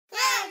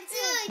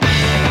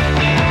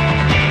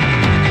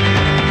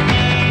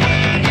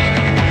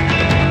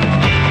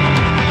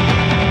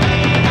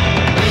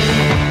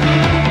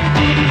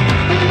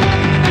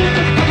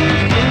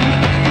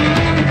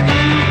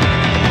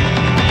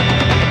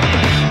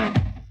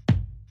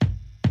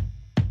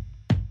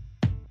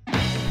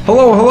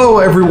Hello,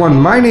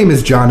 everyone. My name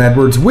is John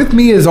Edwards. With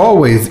me, as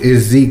always,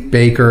 is Zeke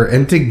Baker,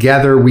 and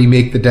together we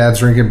make the Dad's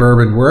Drinking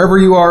Bourbon. Wherever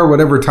you are,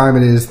 whatever time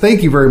it is,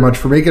 thank you very much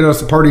for making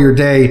us a part of your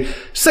day.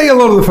 Say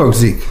hello to the folks,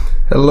 Zeke.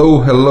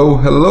 Hello.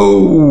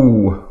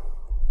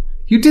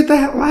 You did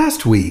that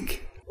last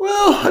week.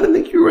 Well, I didn't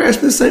think you were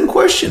asking the same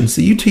question,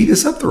 so you teed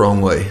this up the wrong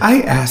way.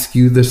 I ask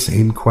you the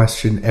same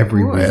question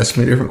every week. Ask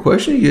me a different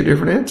question, you get a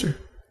different answer.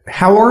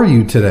 How are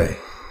you today?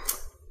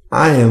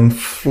 I am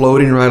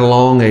floating right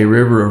along a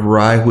river of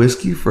rye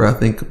whiskey for, I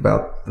think,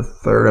 about the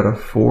third out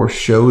of 4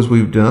 shows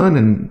we've done,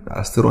 and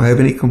I still don't have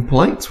any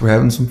complaints. We're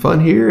having some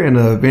fun here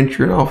and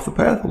venturing off the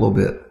path a little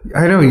bit.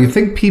 I know. You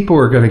think people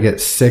are going to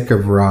get sick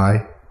of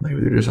rye?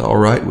 Maybe they're just all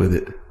right with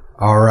it.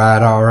 All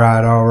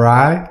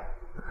right.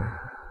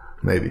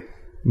 Maybe.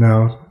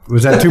 No.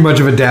 Was that too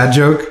much of a dad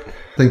joke?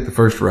 I think the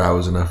first rye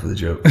was enough of the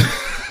joke.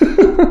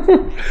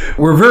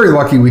 We're very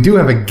lucky. We do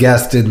have a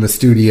guest in the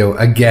studio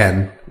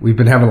again. We've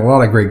been having a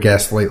lot of great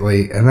guests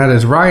lately, and that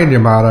is Ryan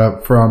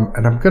Yamada from,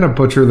 and I'm going to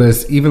butcher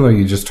this, even though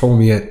you just told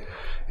me it,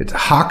 it's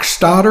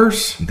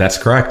Hochstadter's? That's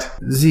correct.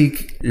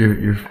 Zeke.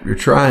 You're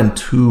trying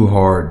too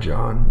hard,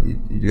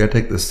 John. You got to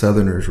take the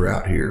Southerners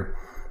route here.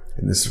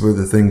 And this is where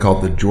the thing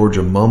called the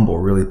Georgia mumble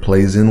really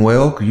plays in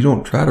well, because you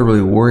don't try to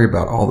really worry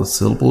about all the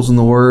syllables in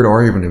the word,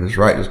 or even if it's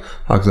right, just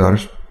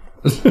Hochstadter's.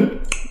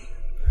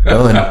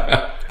 Done.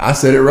 I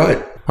said it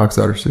right.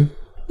 Hochstadter's, see?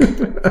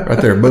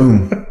 Right there,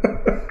 boom.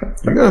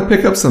 You're going to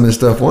pick up some of this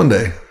stuff one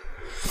day.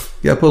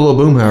 You got to put a little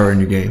boomhauer in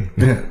your game.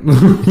 Yeah, a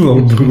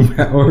little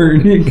boomhauer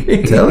in your game.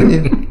 I'm telling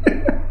you.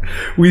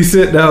 We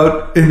sitting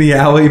out in the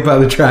alley by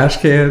the trash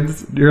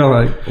cans. You're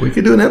like... We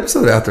could do an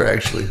episode out there,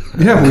 actually.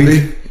 Yeah, we'd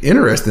be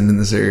interested in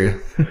this area.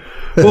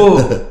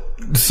 Well,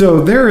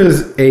 so there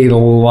is a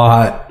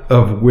lot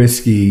of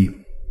whiskey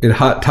in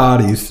Hot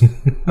Toddies.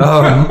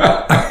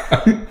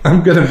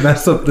 I'm going to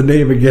mess up the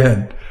name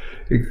again.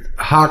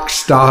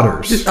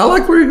 Hochstadter's. I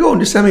like where you're going.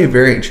 Just how many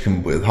variants you come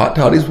up with. Hot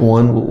Toddy's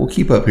one. We'll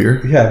keep up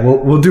here. Yeah,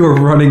 we'll do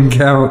a running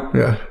count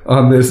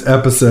on this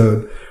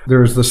episode.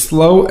 There's the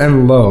Slow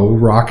and Low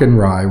Rock and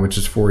Rye, which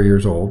is 4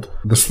 years old.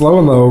 The Slow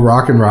and Low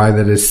Rock and Rye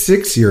that is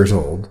 6 years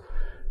old.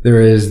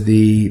 There is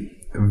the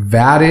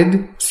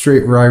Vatted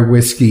Straight Rye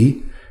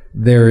Whiskey.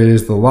 There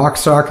is the Lock,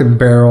 Stock, and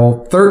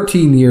Barrel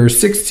 13 years,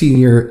 16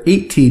 year,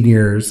 18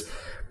 years.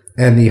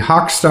 And the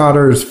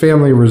Hochstadter's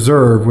Family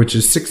Reserve, which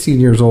is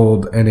 16 years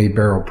old and a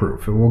barrel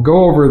proof. And we'll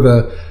go over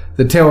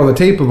the tail of the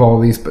tape of all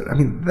these, but I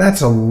mean,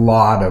 that's a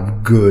lot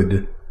of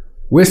good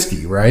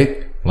whiskey,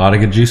 right? A lot of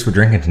good juice we're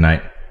drinking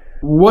tonight.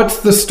 What's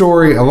the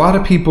story? A lot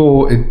of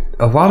people,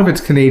 a lot of it's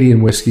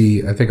Canadian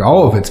whiskey. I think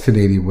all of it's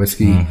Canadian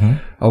whiskey. Mm-hmm.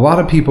 A lot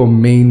of people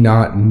may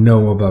not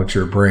know about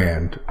your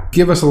brand.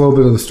 Give us a little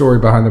bit of the story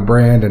behind the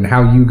brand and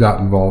how you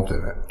got involved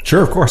in it.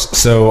 Sure, of course.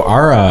 So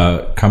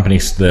our company,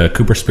 the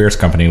Cooper Spirits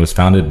Company, was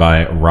founded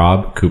by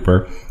Rob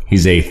Cooper.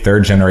 He's a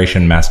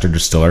third-generation master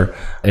distiller.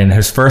 And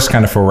his first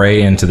kind of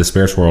foray into the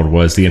spirits world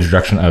was the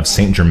introduction of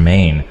Saint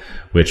Germain,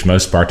 which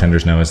most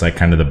bartenders know is like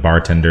kind of the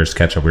bartender's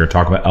ketchup. We were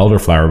talking about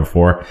elderflower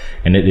before,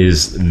 and it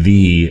is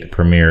the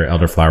premier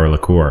elderflower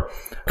liqueur.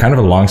 Kind of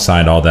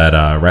alongside all that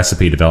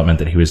recipe development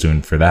that he was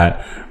doing for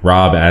that,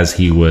 Rob, as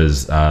he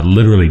was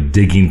literally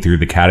digging through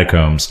the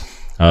catacombs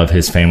of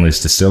his family's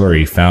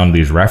distillery, found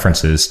these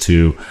references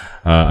to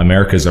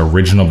America's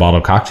original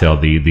bottled cocktail,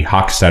 the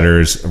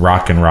Hochstadter's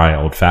Rock and Rye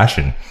Old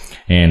Fashioned,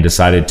 and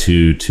decided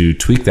to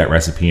tweak that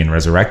recipe and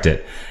resurrect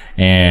it.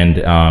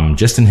 And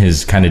just in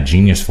his kind of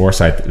genius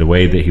foresight, the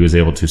way that he was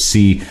able to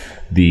see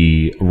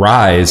the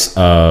rise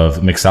of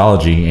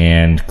mixology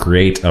and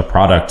create a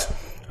product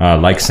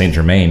like Saint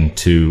Germain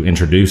to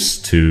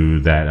introduce to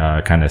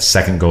that kind of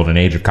second golden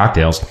age of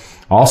cocktails,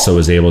 also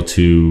is able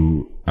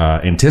to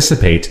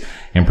anticipate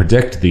and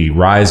predict the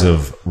rise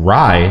of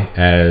rye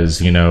as,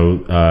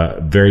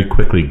 very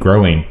quickly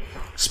growing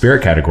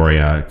spirit category,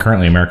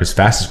 currently America's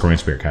fastest growing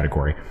spirit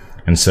category.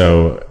 And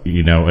so,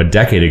 a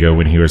decade ago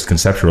when he was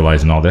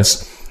conceptualizing all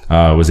this,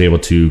 was able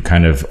to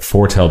kind of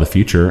foretell the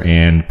future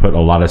and put a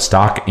lot of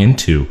stock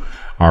into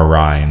our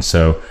rye. And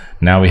so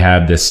now we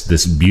have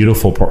this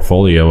beautiful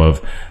portfolio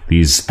of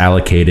these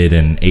allocated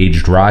and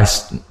aged rye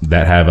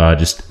that have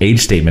just age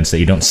statements that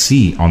you don't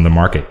see on the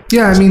market.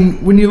 Yeah, I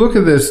mean, when you look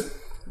at this,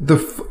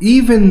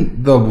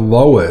 even the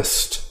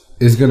lowest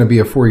is going to be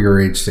a 4-year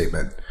age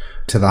statement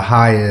to the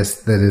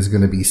highest that is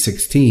going to be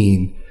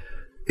 16.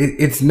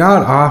 It's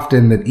not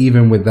often that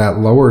even with that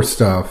lower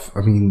stuff, I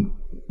mean,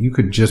 you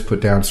could just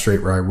put down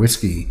straight rye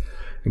whiskey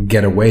and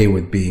get away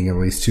with being at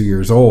least 2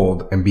 years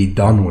old and be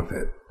done with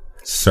it.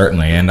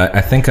 Certainly. And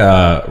I think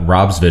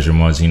Rob's vision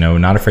was,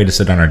 not afraid to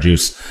sit on our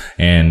juice.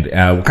 And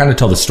we'll kind of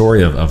tell the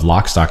story of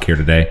Lock, Stock here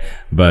today,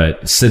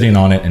 but sitting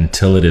on it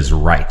until it is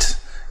right.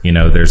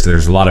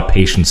 There's a lot of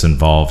patience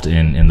involved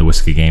in the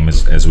whiskey game,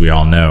 as we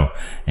all know.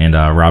 And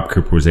Rob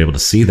Cooper was able to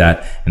see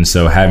that. And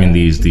so having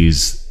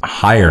these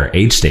higher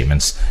age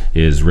statements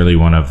is really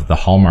one of the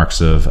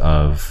hallmarks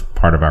of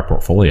part of our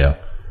portfolio.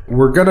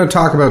 We're going to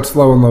talk about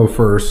Slow and Low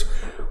first.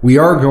 we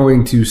are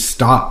going to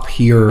stop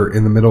here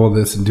in the middle of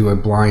this and do a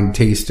blind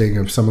tasting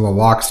of some of the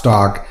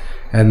Lockstock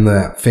and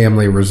the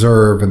Family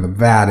Reserve and the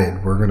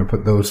Vatted. We're going to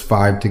put those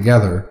 5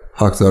 together.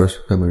 Hochstadter's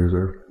Family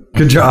Reserve.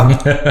 Good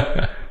job.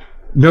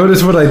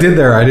 Notice what I did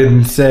there. I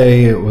didn't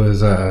say it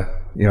was,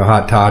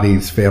 Hot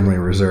Toddy's Family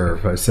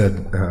Reserve. I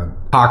said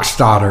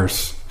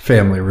Hochstadter's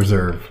Family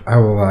Reserve. I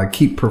will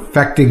keep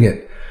perfecting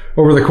it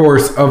over the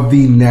course of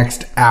the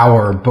next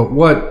hour. But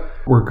what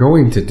we're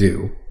going to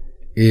do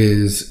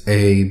is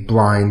a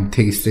blind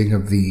tasting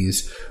of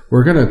these.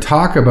 We're going to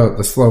talk about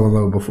the slow and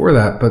low before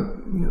that, but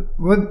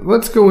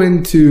let's go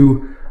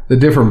into the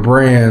different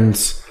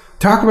brands.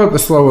 Talk about the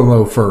slow and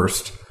low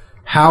first.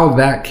 How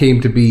that came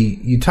to be.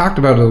 You talked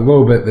about it a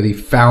little bit, that he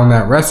found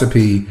that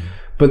recipe,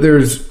 but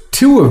there's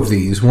 2 of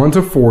these. One's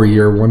a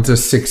 4-year, one's a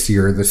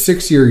 6-year. The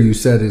 6-year you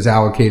said is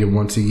allocated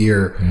once a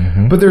year,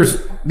 but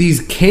there's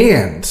these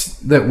cans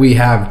that we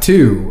have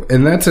too,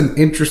 and that's an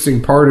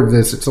interesting part of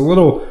this. It's a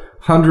little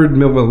 100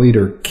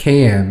 milliliter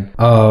can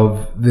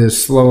of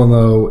this slow and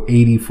low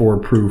 84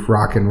 proof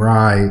rock and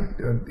rye.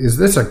 Is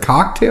this a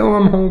cocktail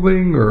I'm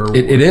holding, or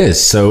it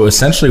is? So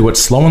essentially what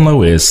slow and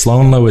low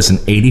is an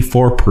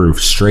 84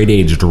 proof straight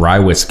aged rye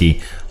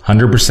whiskey,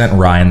 100%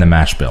 rye in the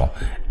mash bill.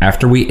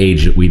 After we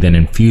age it, we then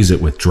infuse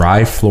it with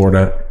dry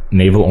Florida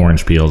navel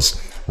orange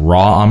peels,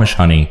 raw Amish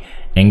honey,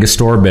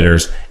 Angostura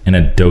bitters, and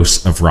a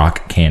dose of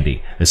rock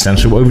candy.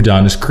 Essentially what we've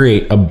done is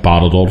create a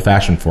bottled old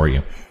fashioned for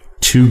you.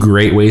 2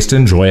 great ways to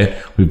enjoy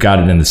it. We've got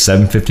it in the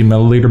 750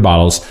 milliliter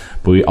bottles,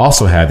 but we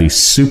also have these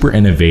super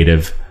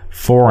innovative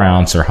 4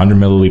 ounce or 100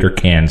 milliliter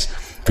cans.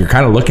 If you're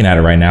kind of looking at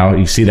it right now,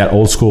 you see that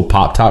old school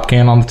pop top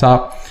can on the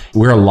top.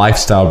 We're a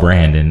lifestyle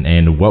brand,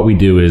 and what we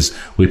do is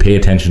we pay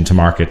attention to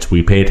markets.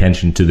 We pay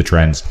attention to the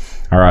trends.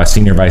 Our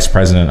senior vice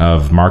president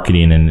of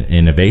marketing and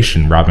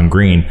innovation, Robin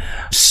Green,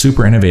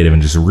 super innovative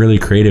and just really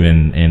creative.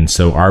 And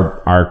so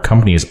our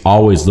company is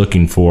always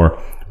looking for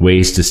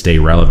ways to stay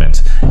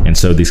relevant. And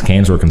so these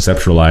cans were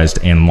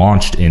conceptualized and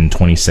launched in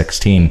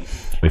 2016.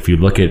 If you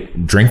look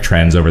at drink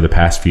trends over the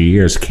past few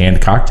years, canned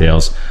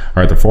cocktails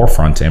are at the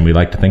forefront, and we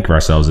like to think of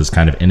ourselves as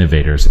kind of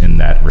innovators in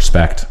that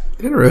respect.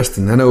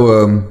 Interesting. I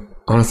know,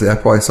 honestly, I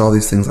probably saw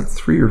these things like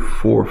 3 or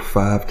 4 or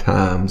 5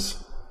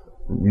 times,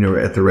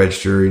 at the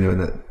register, in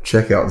that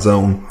checkout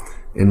zone,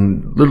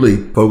 and literally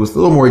focused a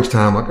little more each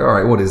time. Like, all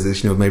right, what is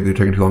this? Maybe they're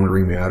taking too long to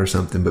ring me out or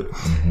something. But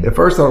at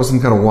first I thought it was some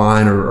kind of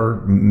wine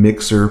or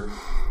mixer.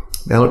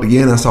 Then I looked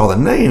again, I saw the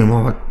name, and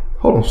I'm like,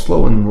 hold on,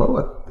 slow and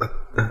low.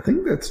 I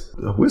think that's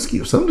a whiskey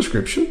of some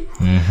description.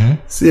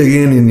 See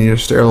again, and you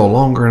stare a little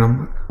longer, and I'm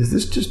like, is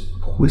this just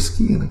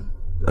whiskey in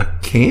a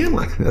can?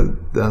 Like,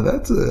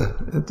 that's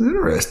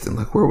interesting.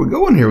 Like, where are we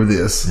going here with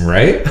this?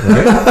 Right.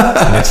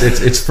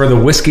 It's for the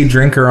whiskey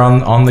drinker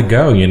on the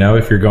go.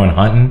 If you're going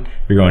hunting,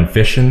 if you're going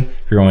fishing,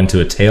 if you're going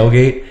to a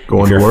tailgate,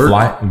 going to work.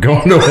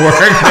 Going to work.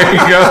 There you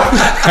go.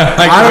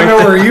 I don't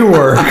know where you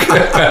work.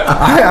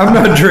 I'm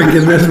not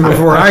drinking this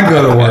before I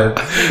go to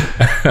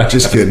work.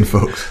 Just kidding,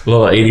 folks. A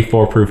little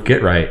 84 proof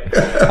Get Right.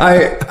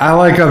 I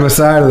like on the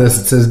side of this,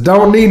 it says,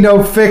 don't need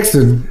no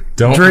fixing.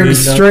 Drink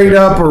straight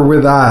up or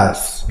with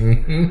ice.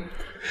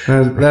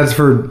 That's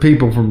for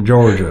people from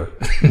Georgia.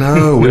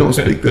 No, we don't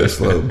speak that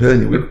slow. I'm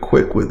telling you, we're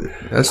quick with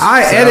it.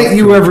 I edit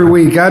you every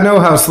week. I know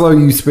how slow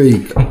you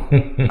speak.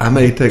 I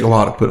may take a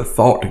lot to put a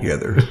thought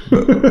together,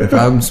 but if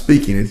I'm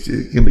speaking, it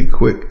can be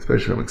quick,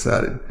 especially if I'm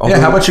excited.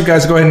 How about you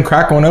guys go ahead and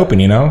crack one open,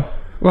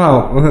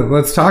 Well,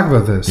 let's talk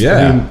about this.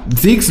 Yeah.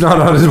 Zeke's not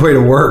on his way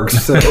to work,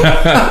 so...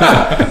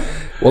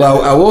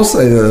 Well, I will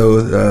say,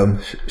 though,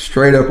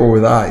 straight up or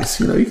with ice,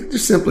 you can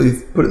just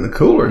simply put it in the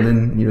cooler, and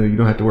then, you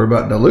don't have to worry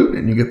about diluting it,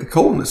 and you get the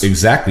coldness.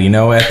 Exactly.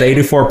 At the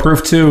 84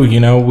 proof, too,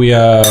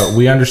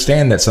 we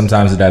understand that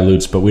sometimes it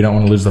dilutes, but we don't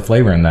want to lose the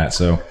flavor in that,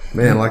 so.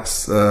 Man,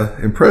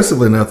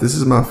 impressively enough, this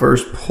is my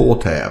first pull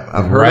tab.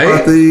 I've heard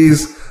about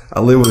these. I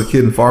lived with a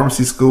kid in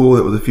pharmacy school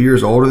that was a few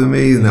years older than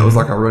me, and that was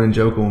like a running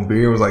joke on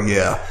beer. It was like,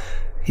 yeah.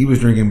 He was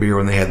drinking beer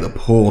when they had the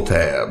pull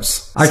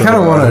tabs. I kind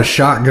of want to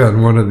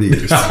shotgun one of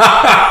these. Dude,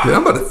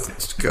 I'm about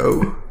to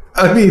go.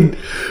 I mean,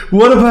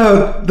 what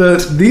about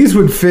these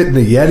would fit in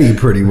the Yeti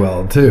pretty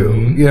well,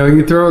 too.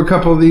 You throw a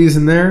couple of these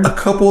in there. A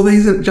couple of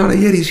these? John, a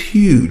Yeti's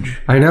huge.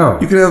 I know.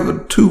 You could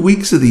have 2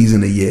 weeks of these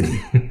in a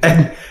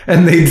Yeti.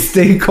 and they'd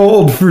stay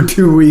cold for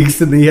 2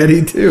 weeks in the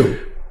Yeti, too.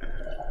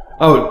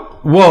 Oh,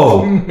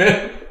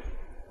 whoa.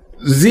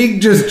 Zeke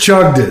just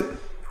chugged it.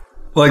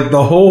 Like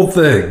the whole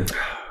thing.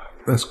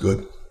 That's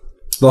good.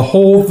 The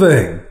whole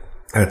thing.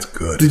 That's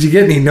good. Did you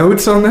get any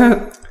notes on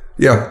that?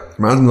 Yeah.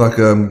 Reminds me like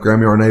Graham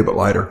Yarnay, but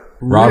lighter.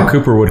 Rob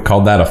Cooper would call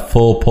that a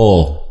full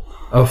pull.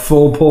 A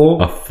full pull?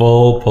 A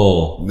full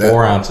pull.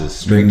 4 ounces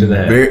straight to the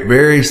head. Very,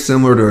 very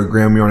similar to a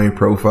Graham Yarnay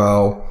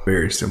profile.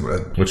 Very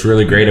similar. What's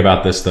really great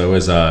about this, though,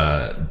 is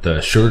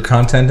the sugar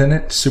content in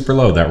it, super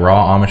low. That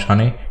raw Amish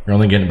honey, you're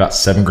only getting about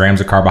 7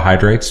 grams of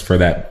carbohydrates for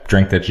that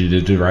drink that you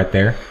did right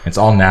there. It's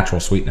all natural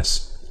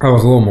sweetness. I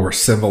was a little more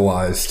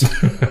civilized,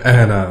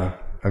 and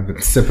I've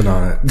been sipping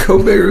on it. Go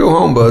big or go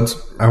home, buds.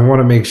 I want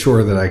to make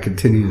sure that I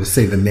continue to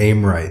say the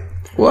name right.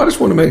 Well, I just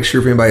want to make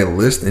sure if anybody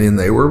listening and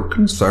they were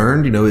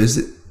concerned, is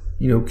it,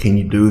 can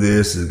you do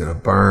this? Is it going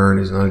to burn?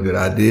 Is it not a good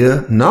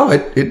idea? No,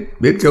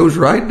 it goes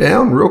right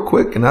down real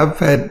quick. And I've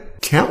had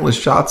countless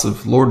shots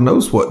of Lord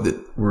knows what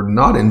that were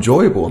not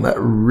enjoyable, and that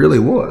really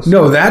was.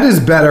 No, that is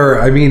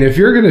better. I mean, if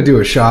you're going to do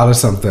a shot of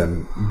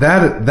something,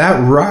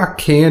 that rock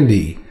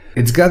candy,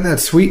 it's got that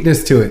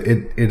sweetness to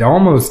it. It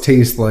almost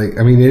tastes like,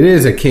 I mean, it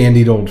is a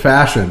candied old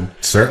fashioned.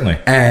 Certainly.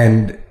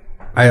 And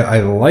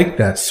I like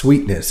that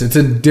sweetness. It's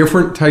a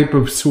different type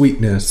of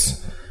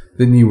sweetness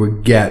than you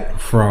would get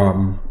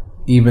from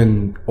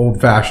even old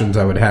fashions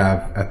I would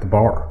have at the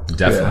bar.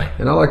 Definitely. Yeah.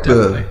 And I like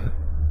the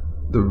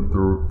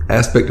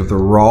aspect of the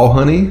raw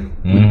honey.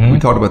 We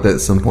talked about that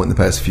at some point in the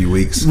past few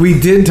weeks. We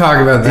did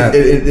talk about that.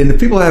 And if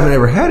people haven't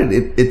ever had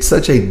it, it's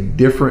such a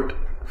different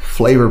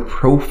flavor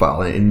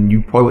profile, and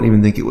you probably wouldn't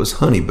even think it was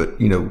honey. But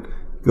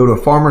go to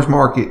a farmer's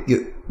market,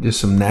 get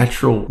just some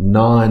natural,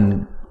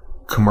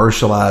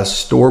 non-commercialized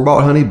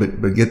store-bought honey,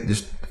 but get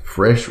just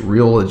fresh,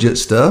 real, legit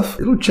stuff.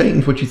 It'll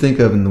change what you think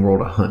of in the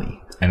world of honey.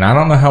 And I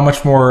don't know how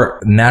much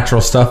more natural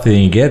stuff that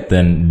you get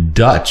than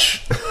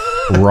Dutch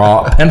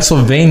raw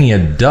Pennsylvania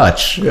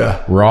Dutch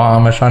raw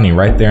Amish honey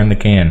right there in the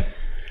can.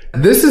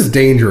 This is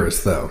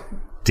dangerous, though.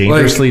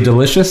 Dangerously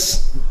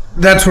delicious.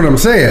 That's what I'm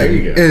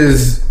saying.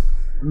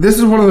 This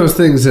is one of those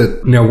things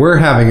that we're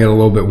having it a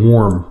little bit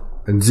warm,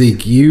 and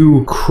Zeke,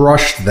 you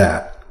crushed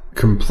that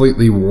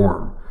completely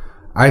warm.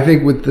 I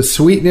think with the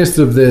sweetness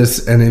of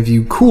this, and if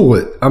you cool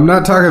it, I'm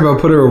not talking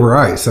about put it over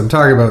ice. I'm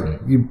talking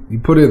about you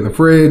put it in the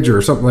fridge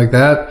or something like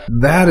that.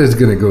 That is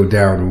going to go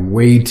down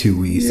way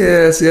too easy.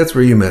 Yeah, see, that's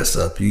where you mess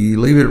up. You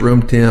leave it at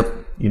room temp.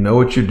 You know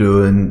what you're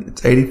doing.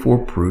 It's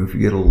 84 proof.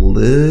 You get a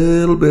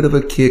little bit of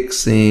a kick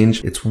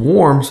singe. It's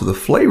warm, so the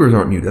flavors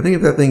aren't muted. I think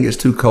if that thing gets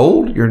too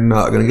cold, you're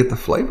not going to get the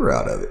flavor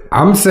out of it.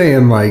 I'm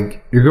saying,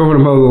 like, you're going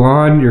to mow the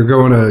lawn, you're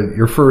going to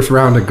your first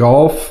round of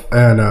golf,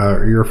 and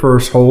your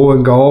first hole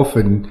in golf,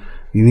 and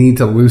you need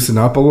to loosen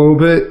up a little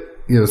bit.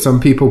 Some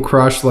people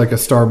crush like a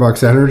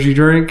Starbucks energy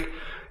drink.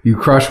 You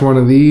crush one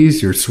of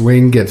these, your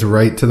swing gets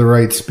right to the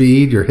right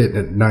speed. You're hitting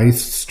it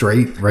nice,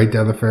 straight, right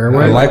down the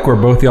fairway. I like where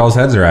both y'all's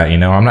heads are at.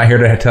 I'm not here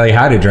to tell you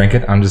how to drink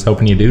it. I'm just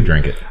hoping you do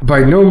drink it.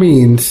 By no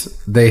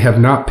means, they have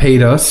not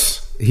paid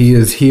us. He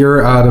is here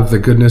out of the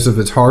goodness of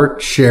his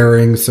heart,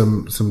 sharing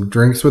some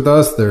drinks with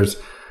us. There's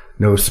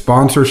no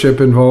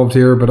sponsorship involved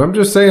here, but I'm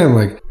just saying,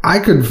 like, I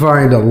could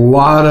find a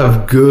lot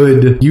of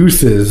good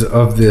uses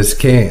of this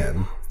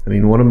can. I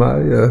mean, one of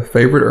my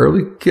favorite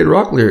early Kid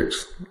Rock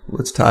lyrics,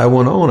 let's tie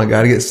one on. I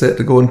got to get set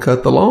to go and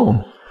cut the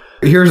lawn.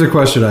 Here's a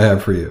question I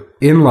have for you.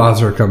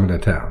 In-laws are coming to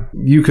town.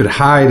 You could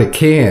hide a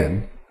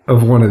can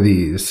of one of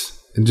these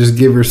and just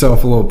give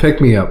yourself a little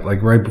pick-me-up,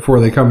 like right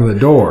before they come to the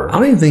door. I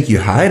don't even think you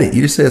hide it.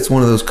 You just say it's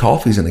one of those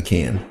coffees in a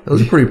can.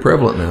 Those are pretty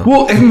prevalent now.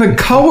 Well, and the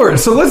color.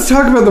 So let's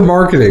talk about the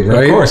marketing,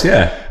 right? Of course,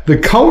 yeah. The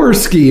color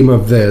scheme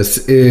of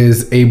this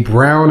is a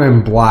brown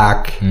and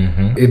black.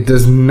 Mm-hmm. It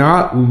does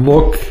not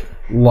look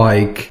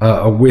like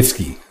a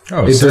whiskey.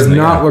 Oh, it does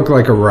not look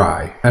like a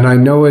rye. And I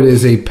know it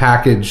is a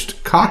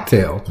packaged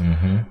cocktail,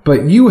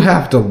 but you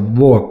have to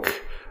look.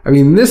 I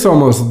mean, this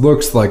almost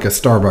looks like a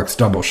Starbucks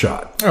double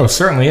shot. Oh,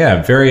 certainly,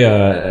 yeah. Very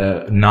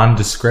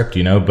nondescript,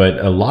 but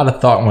a lot of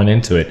thought went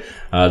into it.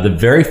 The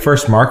very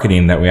first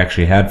marketing that we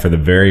actually had for the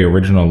very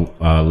original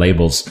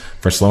labels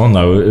for Slow and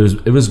Low,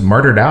 it was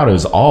murdered out. It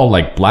was all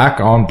like black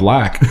on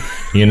black,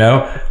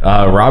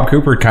 Rob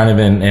Cooper kind of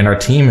in our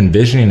team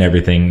envisioning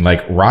everything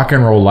like rock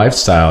and roll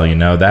lifestyle,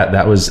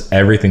 that was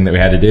everything that we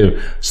had to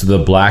do. So the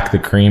black, the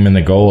cream, and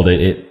the gold,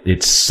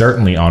 it's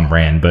certainly on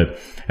brand, but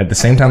at the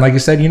same time, like you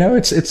said,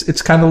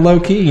 it's kind of low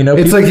key,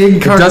 It's like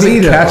incognito. It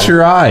doesn't catch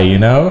your eye,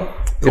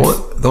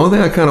 The only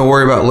thing I kind of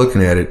worry about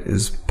looking at it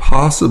is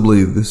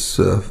possibly this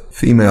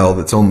female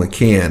that's on the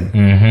can.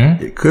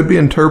 Mm-hmm. It could be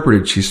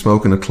interpreted she's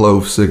smoking a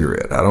clove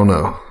cigarette. I don't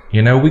know.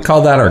 We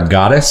call that our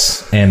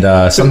goddess, and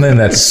something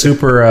that's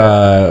super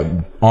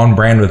on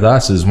brand with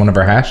us is one of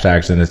our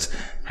hashtags, and it's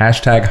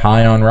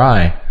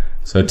 #HighOnRye.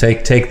 So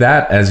take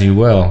that as you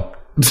will.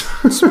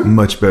 It's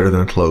much better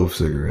than a clove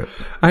cigarette.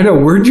 I know.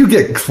 Where'd you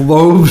get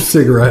clove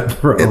cigarette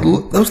from?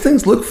 Those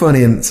things look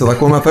funny, and so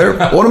like one of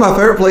my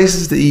favorite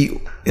places to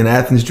eat in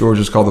Athens,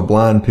 Georgia is called the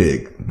Blind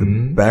Pig.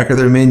 The back of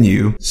their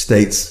menu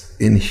states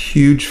in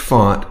huge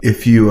font,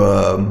 if you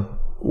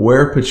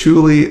wear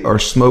patchouli or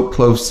smoke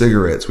clove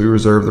cigarettes, we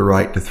reserve the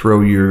right to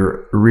throw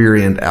your rear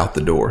end out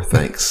the door.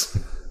 Thanks.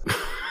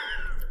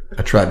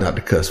 I tried not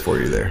to cuss for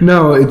you there.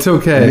 No, it's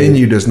okay. The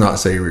menu does not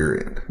say rear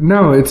end.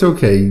 No, it's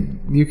okay.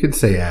 You could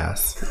say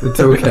ass. It's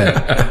okay.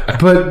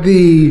 But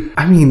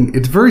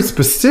it's very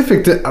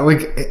specific to,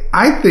 like,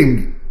 I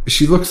think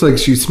she looks like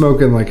she's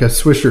smoking like a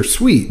Swisher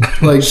Sweet.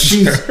 Like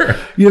she's, Sure.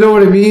 You know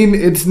what I mean?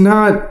 It's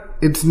not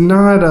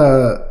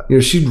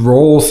she'd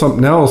roll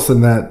something else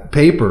in that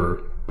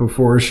paper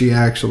before she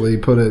actually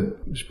put it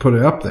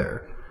up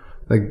there.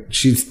 Like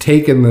she's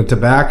taken the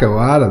tobacco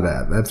out of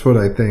that. That's what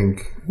I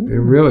think it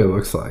really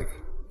looks like.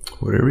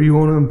 Whatever you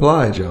want to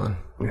imply, John.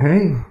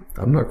 Hey,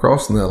 I'm not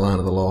crossing that line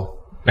of the law.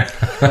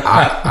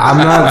 I'm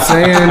not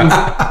saying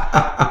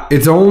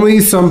It's only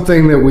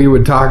something that we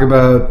would talk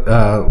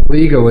about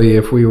legally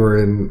if we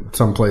were in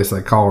some place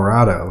like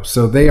Colorado.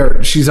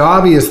 So she's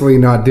obviously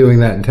not doing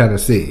that in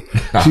Tennessee.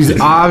 She's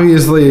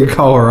obviously in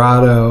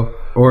Colorado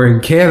or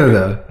in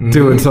Canada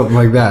doing something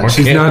like that.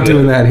 She's not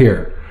doing that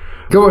here.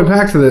 Going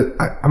back to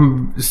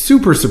I'm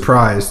super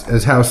surprised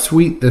as how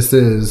sweet this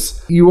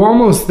is. You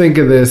almost think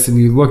of this and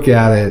you look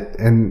at it,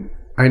 and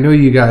I know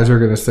you guys are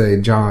going to say,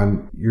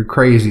 John, you're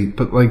crazy,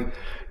 but like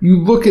you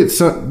look at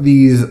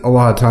these a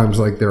lot of times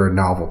like they're a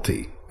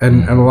novelty.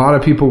 And a lot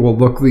of people will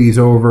look these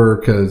over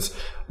because,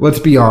 let's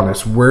be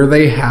honest, where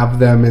they have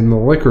them in the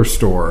liquor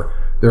store,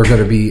 they're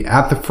going to be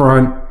at the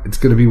front. It's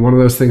going to be one of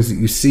those things that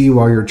you see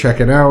while you're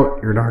checking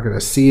out. You're not going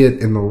to see it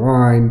in the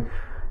line.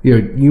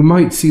 You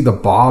might see the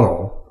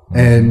bottle.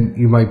 And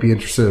you might be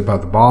interested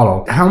about the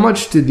bottle. How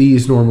much do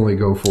these normally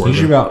go for?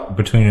 Usually about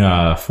between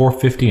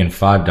 $4.50 and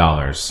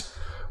 $5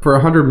 for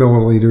 100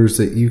 milliliters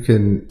that you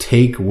can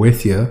take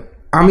with you.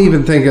 I'm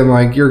even thinking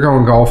like you're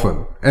going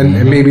golfing,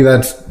 and maybe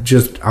that's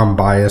just I'm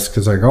biased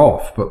because I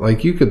golf, but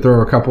like you could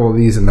throw a couple of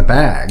these in the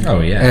bag. Oh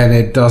yeah, and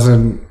it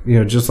doesn't,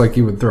 just like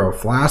you would throw a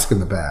flask in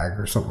the bag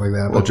or something like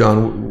that. Well,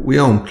 John, we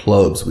own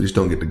clubs. We just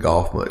don't get to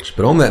golf much.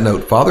 But on that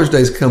note, Father's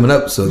Day's coming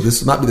up, so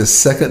this might be the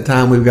second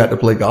time we've got to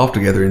play golf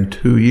together in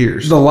 2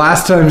 years. The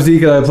last time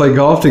Zeke and I played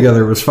golf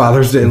together was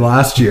Father's Day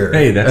last year.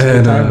 Hey, that's a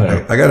good time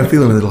though. I got a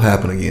feeling it'll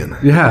happen again.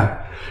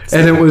 Yeah,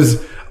 and it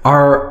was.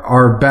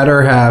 Our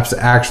better halves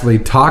actually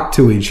talked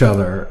to each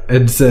other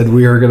and said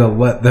we are going to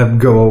let them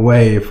go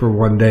away for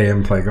one day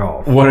and play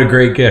golf. What a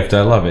great gift!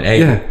 I love it.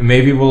 Hey,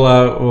 maybe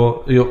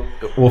we'll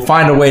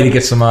find a way to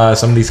get some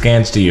of these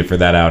cans to you for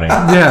that outing.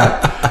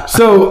 Yeah.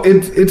 So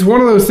it's one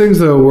of those things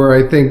though where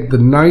I think the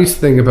nice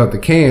thing about the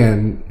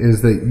can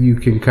is that you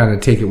can kind of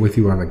take it with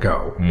you on the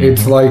go.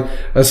 It's like,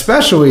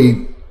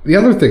 especially the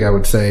other thing I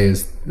would say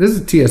is this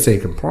is TSA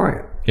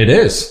compliant. It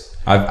is.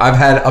 I've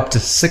had up to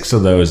 6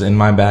 of those in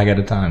my bag at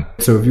a time.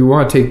 So if you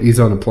want to take these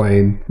on a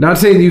plane, not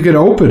saying you can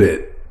open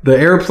it. The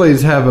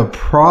airplanes have a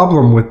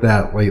problem with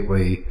that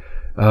lately,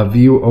 of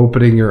you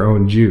opening your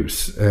own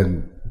juice.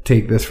 And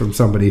take this from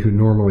somebody who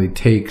normally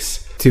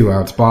takes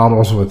 2-ounce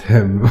bottles with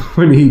him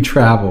when he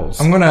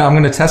travels. I'm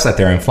gonna test that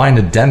theory. I'm flying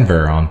to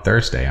Denver on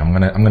Thursday. I'm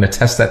gonna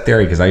test that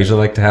theory because I usually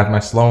like to have my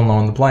slow and low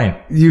on the plane.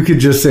 You could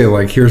just say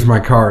like, "Here's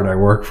my card. I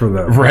work for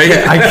them." Right?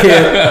 I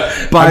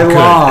can't. By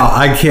law,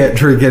 I can't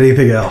drink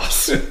anything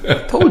else.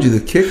 I told you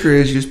the kicker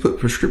is you just put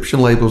prescription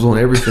labels on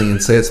everything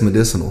and say it's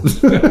medicinal.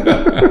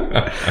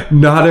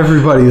 Not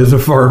everybody is a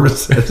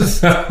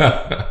pharmacist.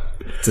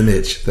 It's a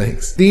niche.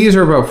 Thanks. These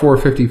are about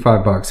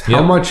 $4.55.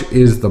 How much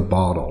is the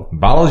bottle?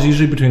 Bottle is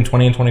usually between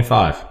 $20 and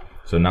 $25,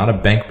 so not a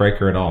bank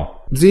breaker at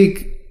all.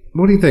 Zeke,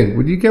 what do you think?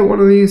 Would you get one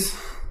of these?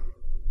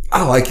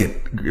 I like it.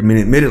 I mean,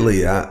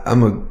 admittedly,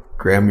 I'm a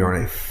Grand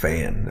Marnier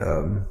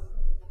fan.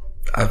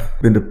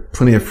 I've been to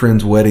plenty of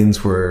friends'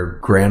 weddings where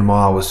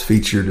Grandma was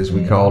featured, as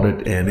we called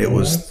it, and it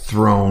was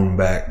thrown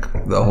back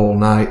the whole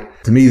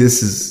night. To me,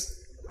 this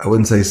is, I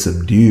wouldn't say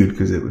subdued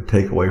because it would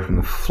take away from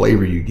the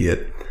flavor you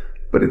get,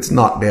 but it's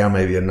knocked down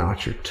maybe a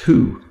notch or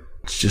two.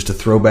 It's just a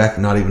throwback,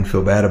 not even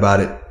feel bad about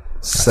it.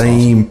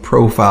 Same awesome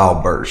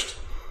profile burst.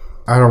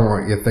 I don't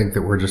want you to think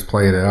that we're just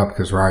playing it up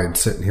because Ryan's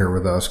sitting here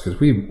with us, because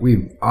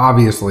we've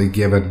obviously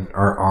given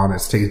our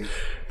honest taste.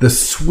 The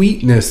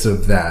sweetness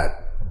of that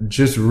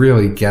just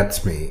really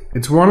gets me.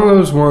 It's one of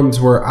those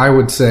ones where I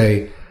would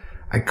say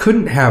I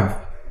couldn't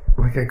have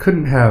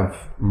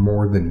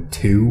more than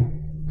 2.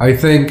 I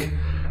think,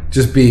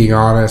 just being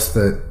honest,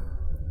 that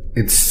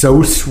it's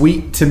so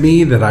sweet to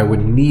me that I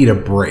would need a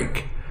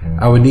break.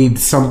 I would need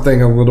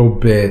something a little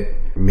bit,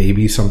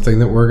 maybe something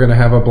that we're going to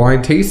have a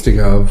blind tasting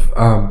of,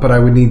 but I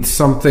would need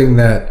something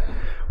that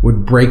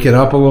would break it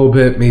up a little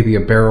bit, maybe a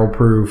barrel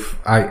proof.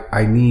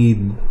 I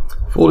need...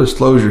 Full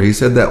disclosure, he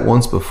said that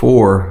once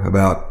before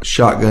about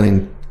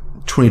shotgunning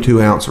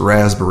 22-ounce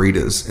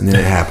raspberries, and then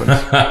it happened.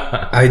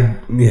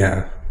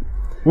 Yeah.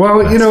 Well,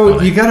 that's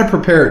funny. You got to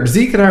prepare.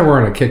 Zeke and I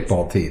were on a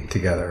kickball team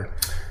together.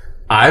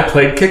 I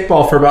played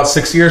kickball for about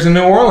 6 years in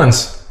New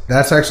Orleans.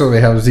 That's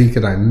actually how Zeke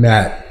and I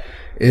met,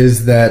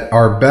 is that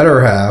our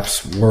better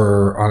halves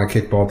were on a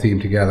kickball team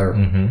together.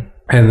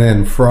 And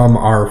then from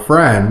our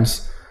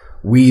friends,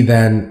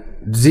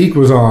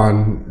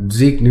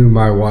 Zeke knew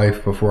my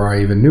wife before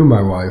I even knew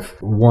my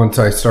wife. Once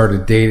I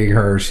started dating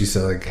her, she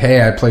said, like,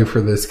 "Hey, I play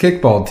for this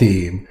kickball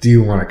team. Do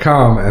you want to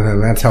come?" And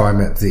then that's how I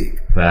met Zeke.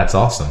 That's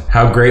awesome.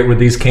 How great would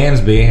these cans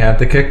be at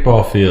the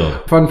kickball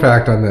field? Fun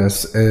fact on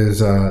this is,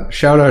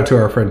 shout out to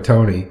our friend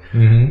Tony.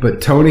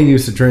 But Tony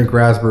used to drink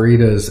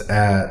raspberries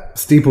at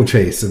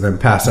steeplechase and then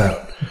pass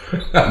out.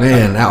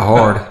 Man, out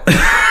hard.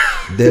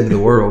 Dead to the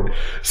world.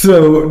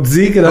 So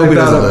Zeke and I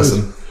thought it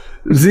was...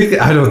 Zeke,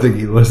 I don't think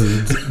he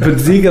listens, but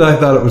Zeke and I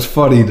thought it was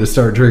funny to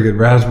start drinking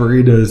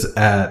raspberries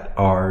at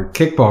our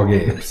kickball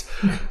games.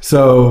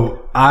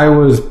 So I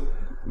was,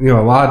 a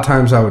lot of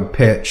times I would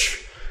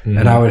pitch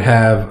and I would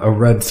have a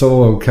red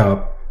Solo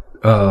cup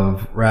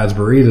of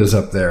raspberries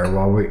up there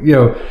while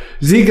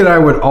Zeke and I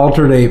would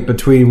alternate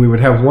between, we would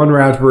have one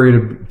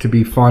raspberry to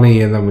be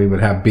funny, and then we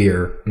would have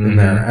beer in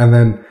there. And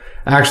then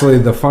actually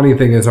the funny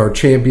thing is, our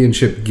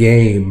championship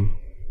game,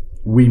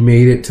 we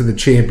made it to the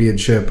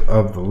championship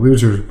of the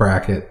losers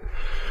bracket.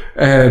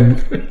 And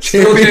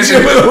championship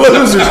of the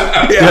losers.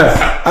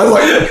 Yeah. I was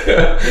like,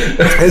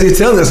 as he's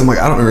telling this, I'm like,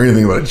 I don't know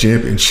anything about a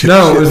championship.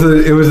 No,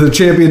 it was the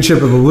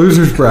championship of the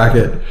losers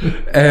bracket.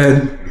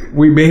 And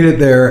we made it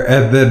there,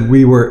 and then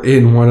we were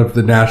in one of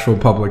the Nashville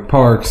public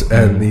parks,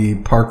 and the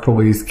park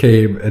police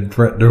came and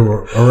threatened to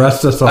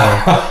arrest us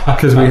all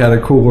because we had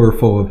a cooler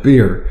full of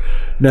beer.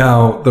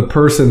 Now, the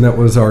person that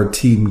was our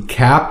team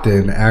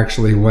captain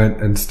actually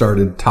went and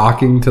started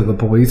talking to the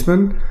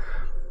policeman,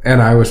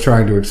 and I was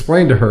trying to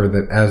explain to her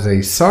that as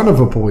a son of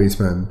a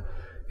policeman,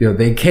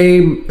 they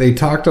came, they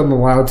talked on the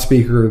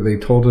loudspeaker, they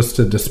told us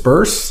to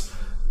disperse,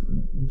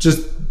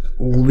 just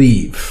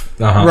leave.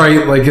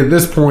 Right? Like, at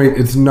this point,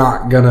 it's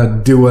not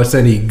gonna do us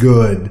any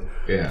good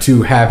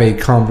to have a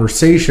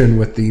conversation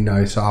with the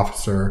nice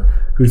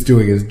officer who's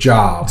doing his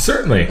job.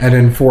 Certainly. And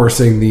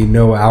enforcing the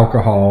no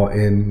alcohol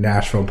in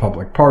Nashville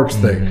public parks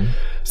thing.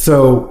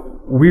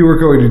 So we were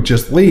going to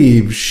just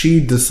leave. She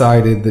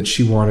decided that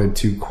she wanted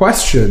to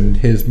question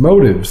his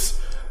motives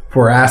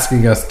for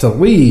asking us to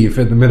leave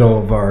in the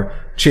middle of our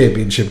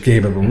championship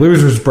game of the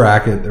losers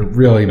bracket. That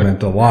really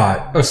meant a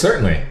lot. Oh,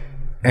 certainly.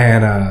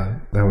 And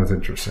that was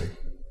interesting.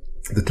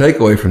 The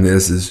takeaway from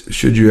this is,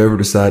 should you ever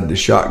decide to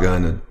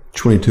shotgun a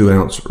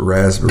 22-ounce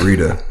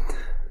raspberita,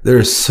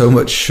 there's so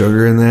much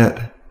sugar in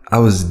that. I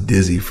was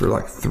dizzy for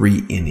like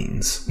 3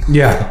 innings.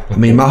 Yeah. I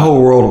mean, my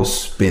whole world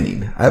was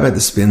spinning. I haven't had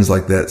the spins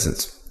like that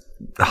since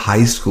the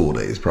high school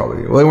days,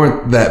 probably. Well, they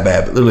weren't that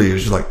bad, but literally it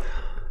was just like,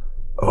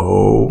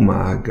 oh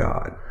my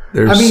God.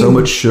 There's so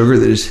much sugar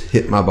that just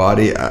hit my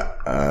body. Is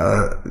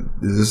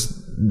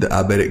this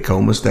diabetic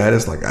coma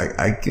status? Like,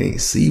 I can't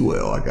see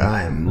well. Like,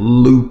 I am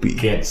loopy.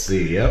 Can't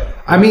see, yep.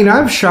 I mean,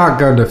 I've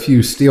shotgunned a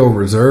few steel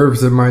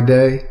reserves in my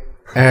day.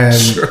 And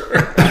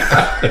Sure.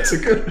 That's a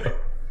good one.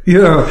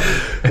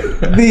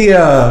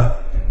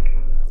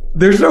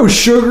 There's no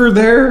sugar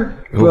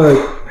there,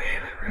 but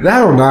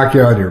that'll knock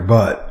you on your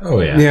butt.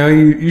 Oh, yeah.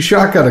 You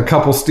shotgun a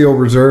couple steel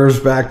reserves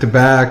back to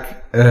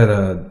back,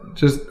 and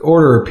just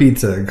order a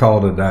pizza and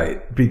call it a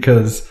night,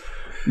 because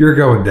you're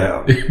going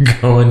down. You're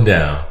going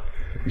down.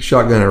 You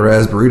shotgun a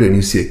raspberita and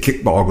you see a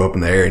kickball go up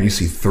in the air and you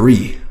see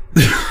 3.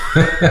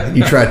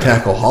 You try to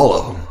tackle all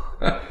of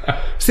them.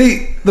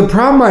 See, the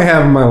problem I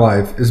have in my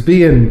life is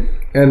being,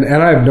 and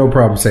I have no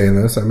problem saying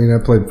this. I mean,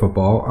 I played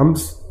football. I'm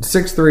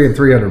 6'3" and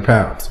 300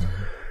 pounds.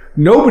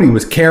 Nobody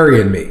was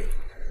carrying me.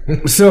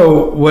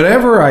 So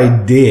whatever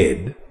I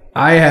did,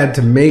 I had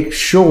to make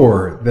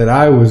sure that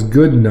I was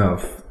good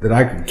enough that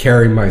I could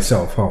carry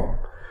myself home.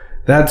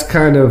 That's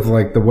kind of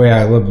like the way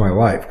I live my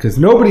life, because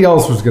nobody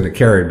else was going to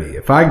carry me.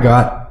 If I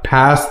got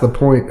past the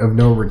point of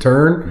no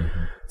return,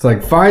 it's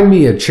like, find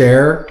me a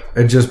chair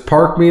and just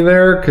park me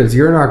there, because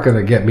you're not going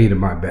to get me to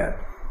my bed.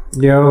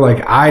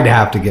 Like, I'd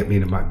have to get me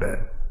to my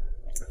bed.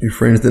 Your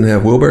friends didn't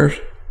have wheelbarrows?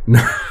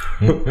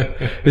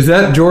 Is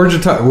that Georgia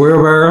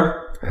wheelbarrow?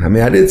 I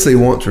mean, I did see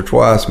once or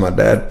twice my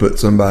dad put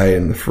somebody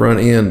in the front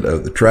end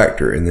of the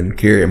tractor and then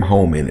carry him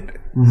home in it.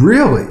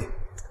 Really?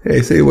 Yeah,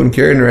 he said he wasn't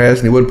carrying their ass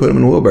and he wouldn't put them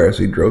in a wheelbarrow.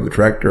 So he drove the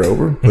tractor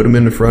over, put them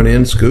in the front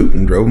end scoop,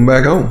 and drove them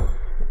back home.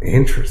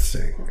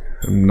 Interesting.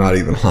 I'm not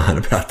even lying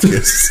about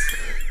this.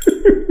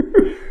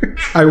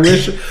 I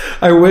wish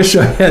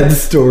I had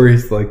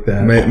stories like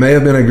that. May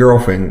have been a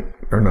girlfriend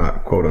or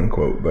not, quote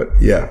unquote, but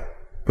yeah.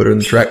 Put her in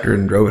the tractor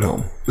and drove it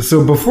home.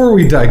 So before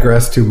we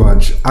digress too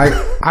much,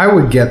 I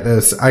would get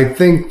this. I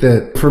think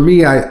that for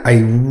me, I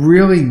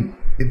really,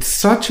 it's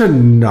such a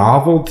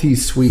novelty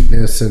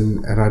sweetness,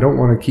 and I don't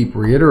want to keep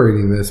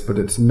reiterating this, but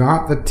it's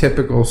not the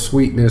typical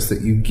sweetness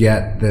that you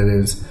get that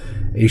is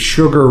a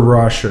sugar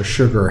rush, a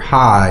sugar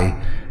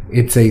high.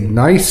 It's a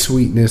nice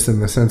sweetness in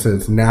the sense that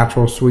it's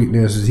natural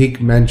sweetness. As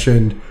Zeke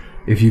mentioned,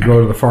 if you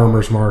go to the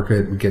farmer's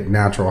market and get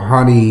natural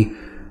honey,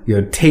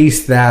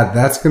 taste that.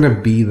 That's going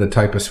to be the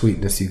type of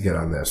sweetness you get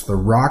on this. The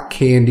rock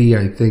candy,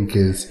 I think,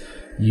 is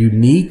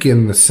unique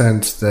in the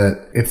sense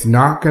that it's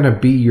not going to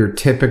be your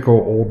typical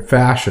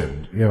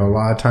old-fashioned. A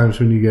lot of times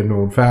when you get an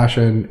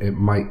old-fashioned, it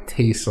might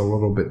taste a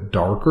little bit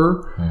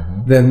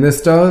darker than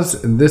this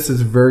does. And this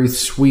is very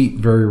sweet,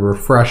 very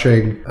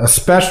refreshing,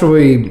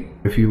 especially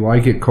if you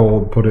like it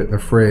cold, put it in the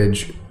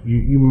fridge.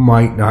 You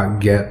might not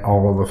get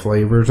all of the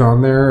flavors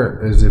on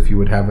there as if you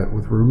would have it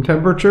with room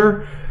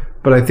temperature.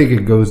 But I think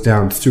it goes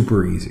down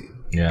super easy.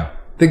 Yeah.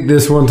 I think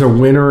this one's a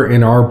winner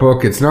in our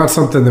book. It's not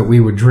something that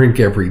we would drink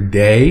every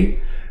day,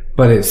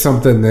 but it's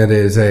something that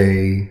is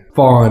a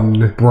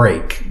fun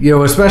break.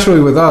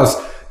 Especially with us,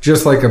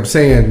 just like I'm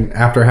saying,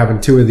 after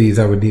having 2 of these,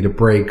 I would need a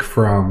break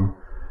from,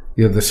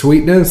 the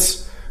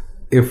sweetness.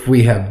 If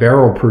we have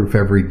barrel proof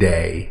every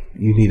day,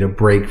 you need a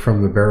break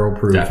from the barrel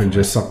proof. Definitely. And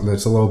just something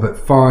that's a little bit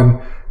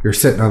fun. You're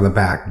sitting on the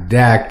back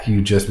deck.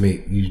 You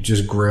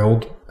just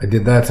grilled. I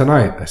did that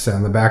tonight. I sat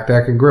on the back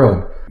deck and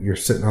grilled. You're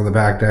sitting on the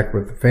back deck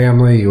with the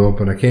family. You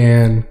open a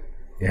can.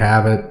 You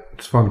have it.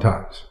 It's fun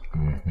times.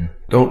 Mm-hmm.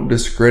 Don't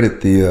discredit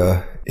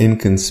the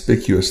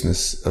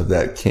inconspicuousness of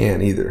that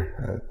can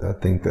either. I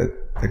think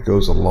that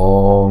goes a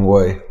long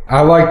way.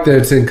 I like that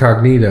it's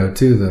incognito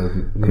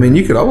too. I mean,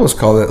 you could almost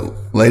call that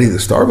lady the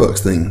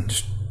Starbucks thing.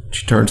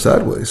 She turned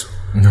sideways.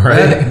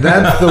 Right.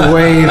 That's the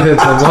way that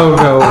the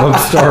logo of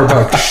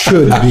Starbucks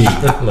should be.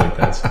 Like,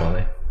 that's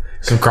funny.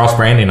 Some cross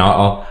branding.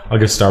 I'll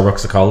give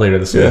Starbucks a call later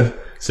this week.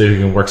 See if we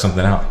can work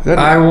something out.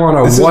 I want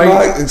a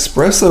white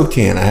espresso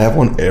can. I have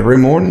one every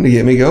morning to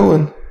get me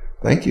going.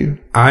 Thank you.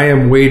 I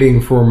am waiting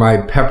for my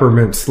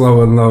peppermint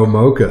slow and low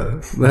mocha.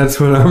 That's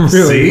what I'm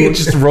really... See, it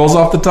just rolls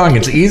off the tongue.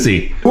 It's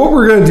easy. What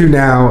we're going to do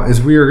now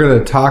is we are going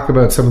to talk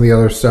about some of the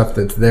other stuff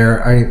that's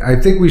there. I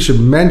think we should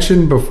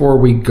mention before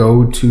we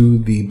go to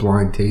the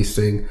blind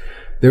tasting,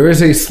 there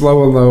is a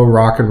slow and low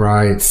rock and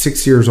rye. It's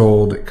 6 years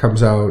old. It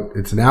comes out,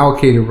 it's an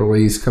allocated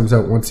release, comes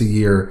out once a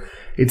year.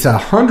 It's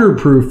 100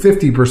 proof,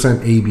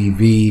 50%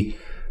 ABV.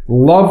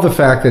 Love the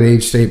fact that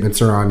age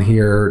statements are on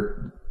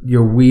here.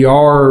 You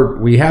know,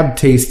 we have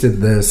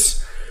tasted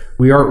this.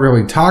 We aren't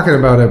really talking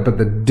about it, but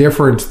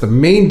the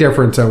main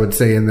difference I would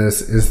say in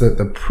this is that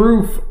the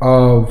proof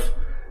of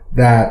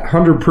that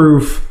 100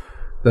 proof,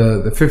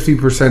 the 50%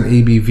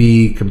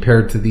 ABV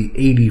compared to the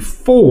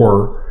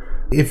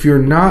 84, if you're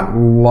not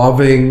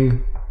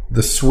loving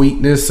the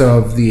sweetness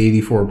of the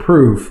 84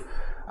 proof,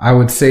 I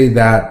would say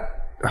that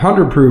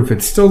 100 proof,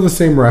 it's still the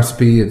same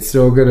recipe. It's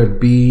still going to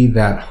be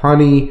that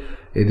honey.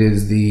 It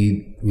is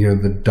the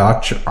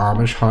Dutch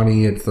Amish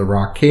honey. It's the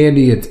rock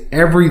candy. It's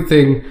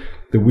everything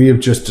that we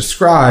have just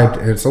described.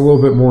 And it's a little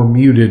bit more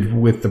muted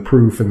with the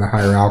proof and the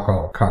higher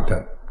alcohol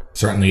content.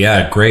 Certainly,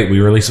 yeah, great.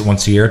 We release it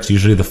once a year. It's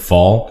usually the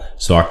fall.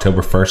 So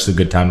October 1st is a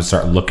good time to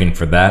start looking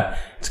for that.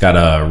 It's got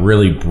a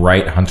really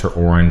bright hunter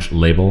orange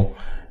label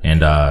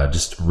and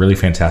just really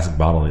fantastic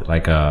bottle.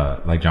 Like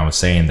John was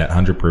saying, that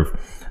 100 proof.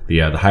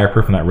 The higher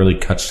proof and that really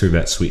cuts through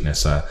that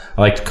sweetness. I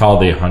like to call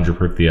the 100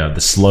 proof the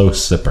slow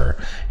sipper.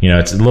 You know,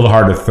 it's a little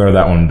hard to throw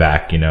that one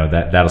back. You know,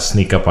 that'll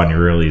sneak up on you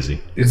real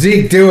easy.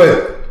 Zeke, do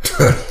it.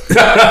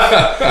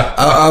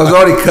 I was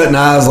already cutting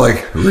eyes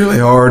like really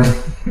hard.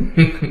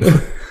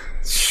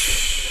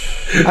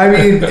 I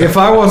mean, if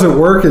I wasn't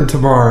working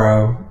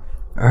tomorrow,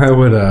 I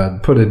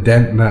would put a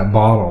dent in that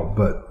bottle.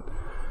 But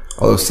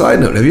although, side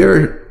note, have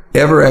you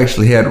ever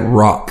actually had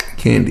rock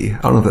candy?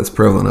 I don't know if that's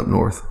prevalent up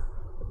north.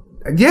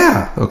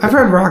 Yeah, okay. I've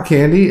had rock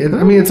candy. I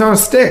mean, it's on a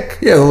stick.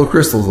 Yeah, the little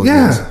crystals. Like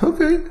yeah. This.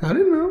 Okay, I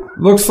didn't know.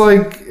 It looks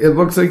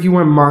like you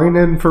went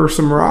mining for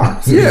some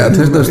rocks. Yeah,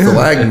 there's no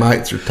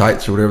stalagmites or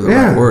tights or whatever the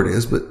right word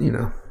is, but you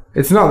know,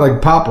 it's not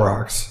like pop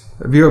rocks.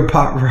 Have you had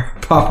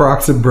pop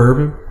rocks and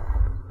bourbon?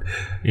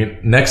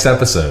 Next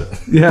episode.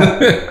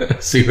 Yeah,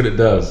 see what it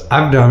does.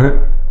 I've done it.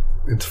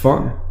 It's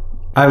fun.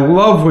 I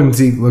love when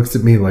Zeke looks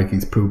at me like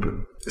he's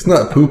pooping. It's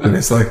not pooping.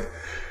 It's like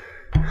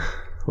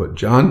what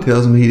John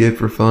tells me he did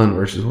for fun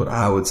versus what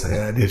I would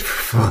say I did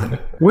for fun.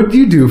 What do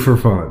you do for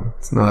fun?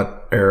 It's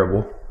not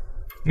arable.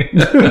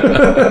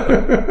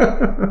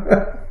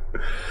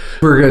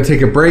 We're going to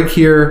take a break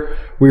here.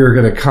 We are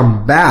going to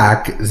come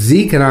back.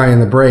 Zeke and I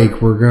in the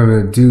break, we're going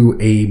to do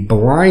a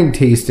blind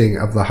tasting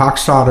of the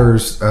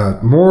Hochstadter's,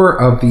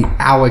 more of the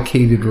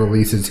allocated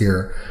releases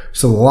here.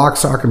 So the Lock,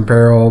 Stock, and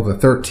Barrel, the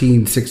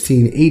 13,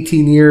 16,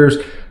 18 years,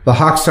 the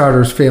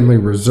Hochstadter's Family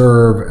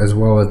Reserve, as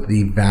well as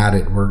the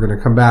Vatted. We're going to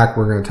come back.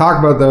 We're going to talk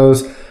about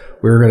those.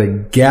 We're going to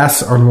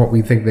guess on what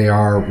we think they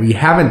are. We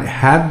haven't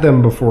had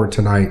them before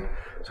tonight,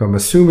 so I'm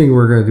assuming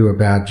we're going to do a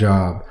bad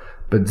job.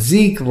 But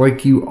Zeke,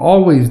 like you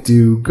always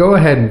do, go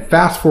ahead and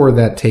fast forward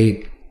that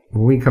tape.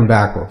 When we come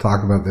back, we'll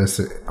talk about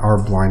this,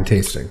 our blind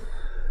tasting.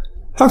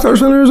 Hochstadter's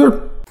Family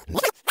Reserve.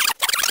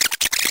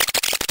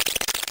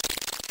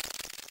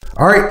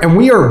 All right, and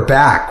we are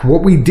back.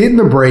 What we did in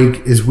the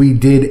break is we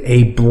did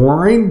a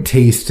blind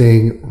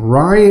tasting.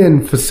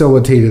 Ryan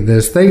facilitated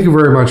this. Thank you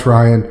very much,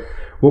 Ryan.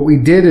 What we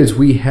did is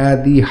we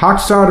had the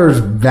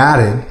Hochstadter's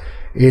Vatted.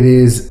 It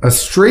is a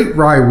straight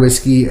rye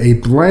whiskey, a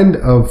blend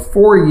of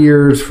 4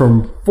 years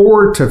from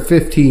 4 to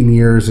 15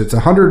 years. It's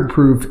 100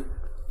 proof,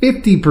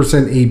 50%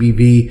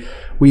 ABV.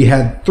 We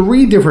had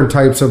 3 different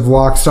types of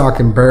Lock,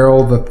 Stock, and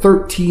Barrel, the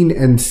 13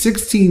 and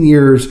 16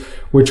 years,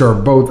 which are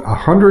both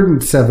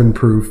 107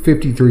 proof,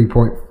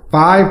 53.5%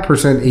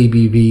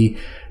 ABV.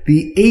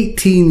 The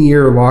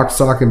 18-year Lock,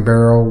 Stock, and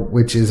Barrel,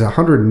 which is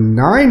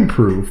 109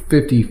 proof,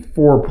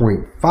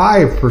 54.5%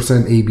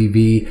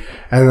 ABV.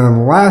 And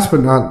then last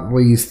but not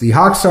least, the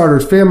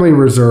Hochstadter's Family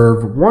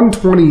Reserve,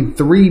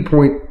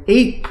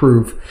 123.8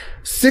 proof,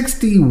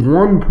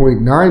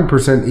 61.9%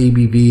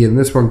 ABV, and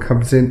this one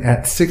comes in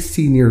at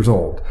 16 years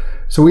old.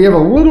 So we have a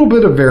little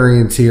bit of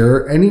variance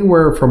here,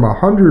 anywhere from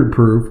 100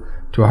 proof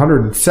to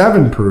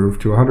 107 proof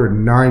to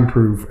 109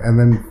 proof, and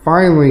then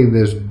finally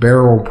this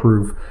barrel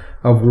proof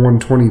of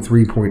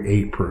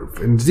 123.8 proof.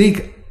 And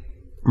Zeke,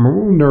 I'm a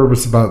little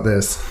nervous about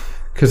this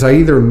because I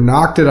either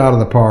knocked it out of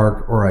the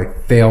park or I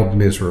failed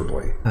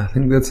miserably. I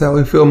think that's how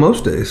we feel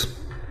most days.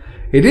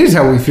 It is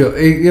how we feel.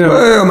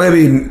 Well,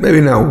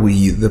 maybe not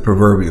we, the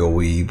proverbial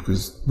we,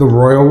 because the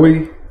royal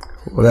we.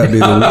 Well, that'd be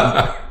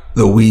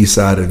the we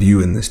side of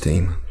you in this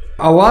team.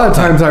 A lot of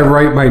times I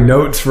write my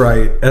notes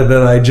right, and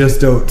then I just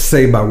don't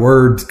say my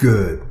words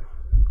good.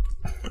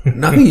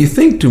 Nothing. You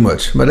think too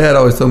much. My dad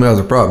always told me I was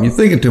a problem. You're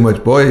thinking too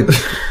much, boy.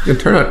 It's going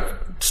to turn out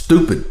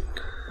stupid.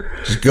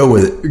 Just go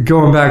with it.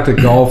 Going back to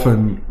golf,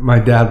 and my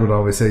dad would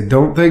always say,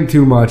 don't think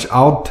too much.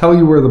 I'll tell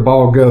you where the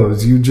ball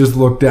goes. You just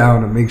look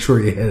down and make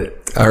sure you hit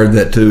it. I heard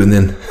that too, and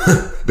then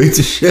beats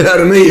the shit out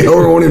of me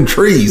over one of them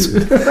trees.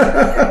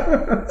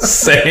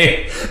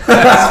 Same.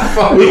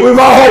 We've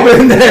all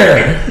been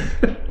there.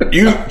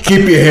 You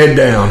keep your head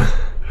down.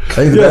 I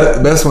think the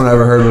best one I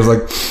ever heard was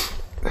like,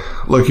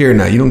 look here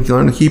now, you don't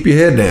learn to keep your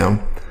head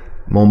down.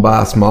 I'm going to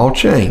buy a small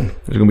chain.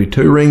 There's going to be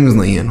 2 rings in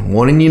the end.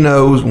 One in your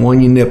nose, one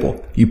in your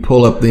nipple. You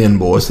pull up the end,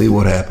 boy. See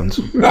what happens.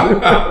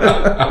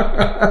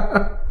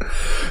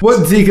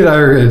 What Zeke and I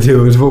are going to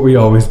do is what we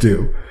always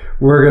do.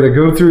 We're going to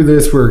go through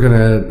this. We're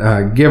going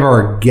to give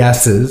our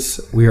guesses.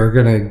 We are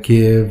going to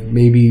give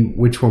maybe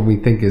which one we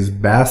think is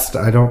best.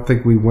 I don't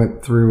think we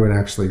went through and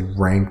actually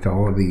ranked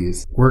all of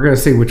these. We're going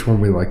to say which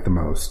one we like the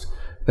most.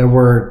 Then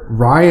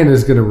Ryan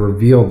is going to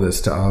reveal this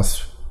to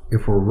us.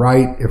 If we're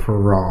right, if we're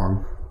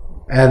wrong.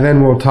 And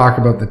then we'll talk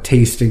about the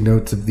tasting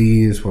notes of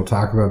these. We'll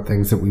talk about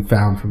things that we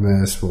found from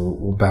this.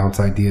 We'll bounce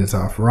ideas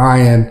off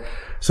Ryan.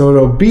 So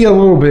it'll be a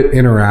little bit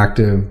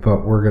interactive,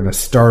 but we're going to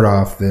start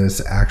off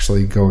this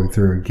actually going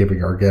through and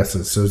giving our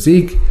guesses. So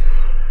Zeke,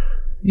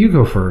 you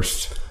go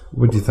first.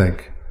 What do you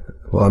think?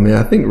 Well, I mean,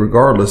 I think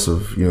regardless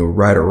of,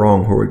 right or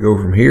wrong, where we go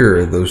from here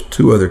are those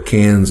 2 other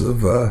cans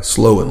of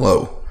slow and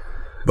low.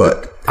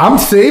 But I'm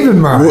saving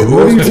mine.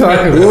 What are you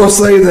talking about? We'll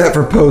save that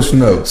for post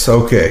notes.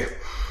 Okay.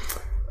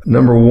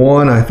 Number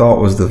 1, I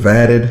thought was the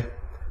Vatted.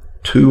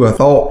 2, I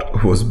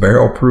thought was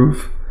barrel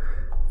proof.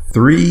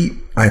 3,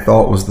 I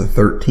thought was the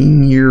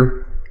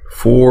 13-year.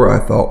 4, I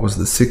thought was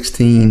the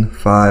 16.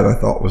 5, I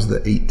thought was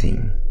the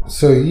 18.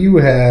 So you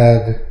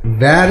had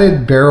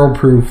Vatted, barrel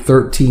proof,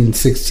 13,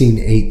 16,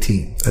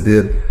 18. I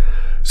did.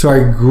 So I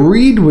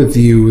agreed with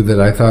you that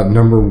I thought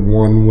number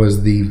 1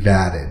 was the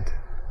Vatted.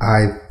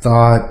 I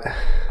thought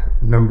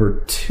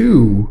number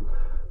 2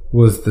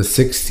 was the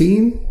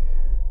 16.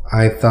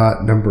 I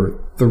thought number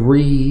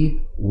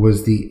 3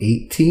 was the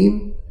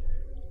 18.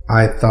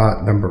 I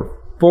thought number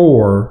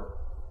 4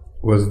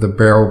 was the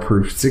barrel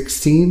proof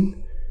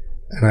 16.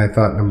 And I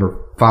thought number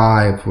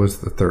 5 was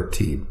the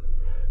 13.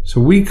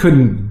 So we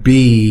couldn't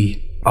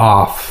be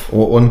off.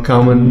 What one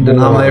common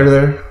denominator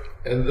there?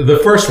 The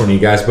first one, you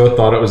guys both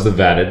thought it was the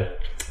Vatted.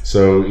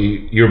 So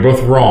you were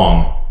both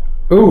wrong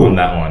on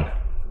that one.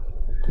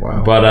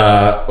 Wow. But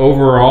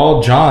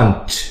overall,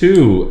 John,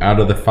 2 out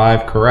of the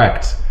 5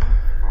 correct.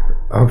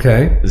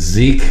 Okay.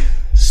 Zeke,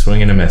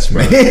 swing and a miss,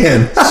 bro.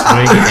 Man.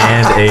 Swing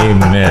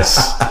and a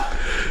miss.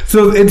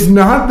 So it's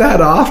not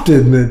that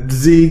often that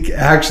Zeke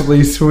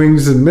actually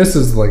swings and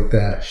misses like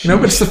that. No,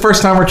 but it's the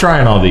first time we're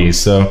trying all these,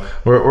 so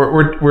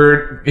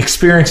we're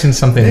experiencing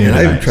something new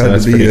tonight. I've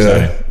tried to be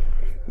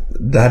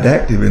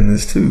didactic in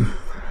this too.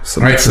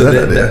 All right, so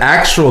the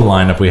actual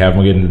lineup we have,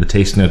 and we'll get into the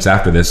taste notes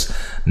after this.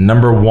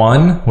 Number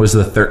 1 was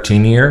the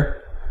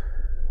 13-year.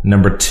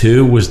 Number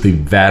 2 was the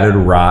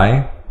Vatted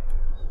Rye.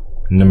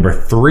 Number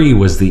 3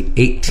 was the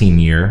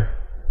 18-year.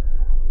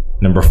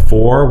 Number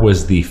 4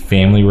 was the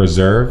Family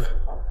Reserve.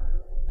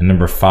 And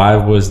number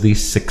 5 was the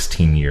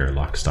 16-year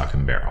Lock, Stock,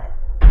 and Barrel.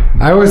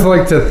 I always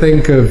like to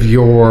think of the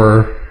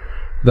order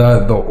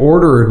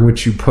in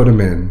which you put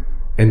them in.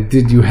 And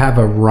did you have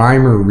a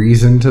rhyme or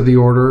reason to the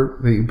order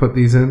that you put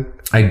these in?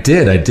 I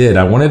did.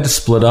 I wanted to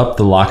split up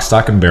the Lock,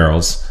 Stock, and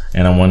Barrels,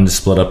 and I wanted to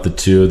split up the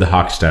 2 of the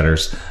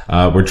Hochstadters.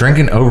 We're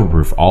drinking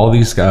overproof. All of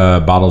these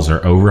bottles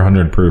are over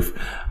 100 proof,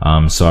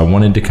 so I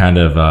wanted to kind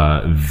of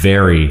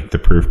vary the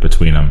proof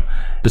between them,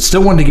 but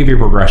still wanted to give you a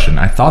progression.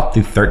 I thought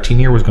the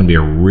 13-year was going to be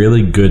a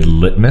really good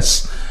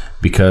litmus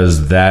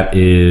because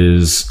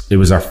it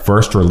was our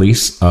first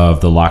release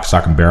of the Lock,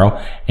 Stock, and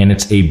Barrel, and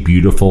it's a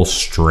beautiful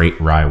straight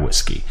rye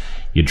whiskey.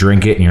 You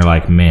drink it and you're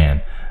like,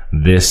 man,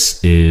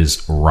 this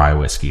is rye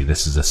whiskey.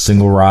 This is a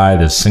single rye,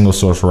 this single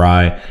source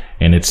rye,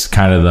 and it's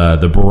kind of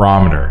the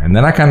barometer. And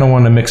then I kind of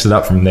wanted to mix it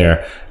up from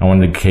there. I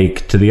wanted to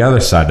take to the other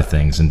side of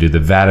things and do the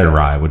Vatted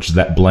rye, which is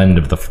that blend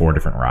of the 4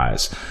 different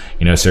ryes.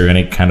 So you're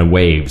going to kind of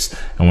waves.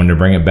 I wanted to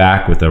bring it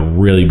back with a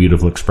really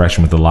beautiful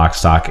expression with the Lock,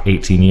 Stock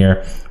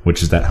 18-year,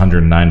 which is that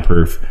 109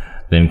 proof.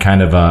 Then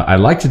kind of, I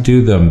like to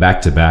do them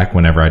back to back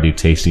whenever I do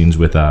tastings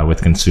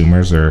with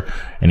consumers or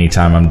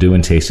anytime I'm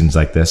doing tastings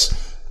like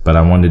this. But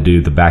I wanted to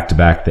do the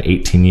back-to-back, the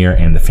 18-year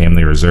and the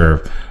Family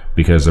Reserve,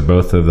 because they're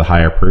both of the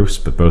higher proofs,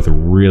 but both are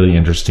really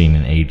interesting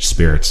in aged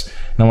spirits.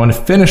 And I want to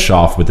finish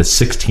off with the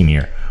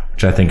 16-year,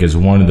 which I think is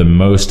one of the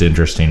most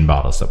interesting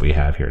bottles that we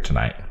have here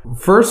tonight.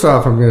 First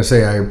off, I'm going to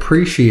say I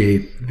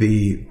appreciate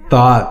the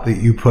thought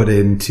that you put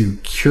into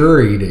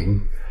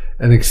curating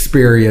an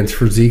experience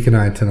for Zeke and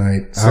I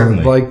tonight.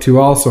 Certainly. I would like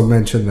to also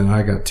mention that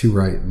I got 2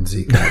 right and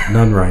Zeke got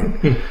none right.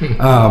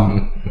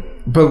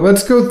 But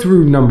let's go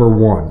through number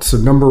 1. So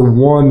number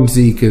 1,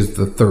 Zeke, is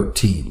the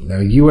 13. Now,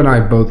 you and I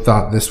both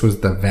thought this was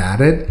the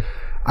Vatted.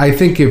 I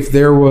think if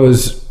there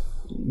was,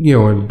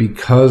 and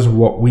because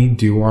what we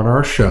do on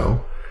our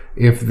show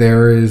if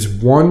there is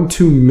one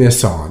to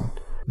miss on,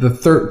 the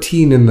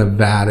 13 in the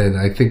Vatted,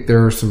 I think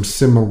there are some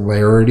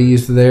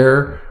similarities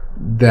there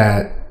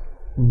that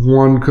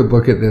one could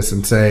look at this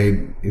and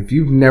say, if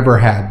you've never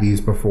had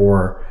these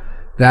before,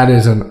 that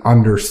is an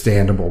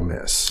understandable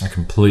miss. I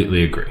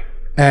completely agree.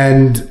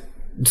 And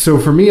so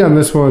for me on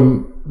this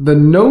one, the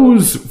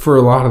nose for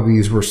a lot of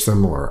these were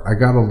similar. I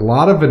got a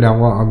lot of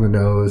vanilla on the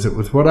nose. It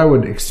was what I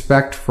would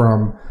expect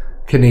from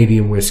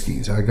Canadian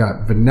whiskeys. I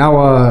got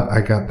vanilla. I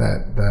got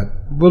that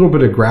little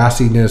bit of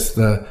grassiness.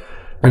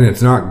 And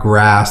it's not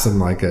grass and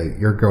like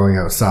you're going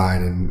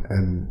outside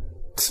and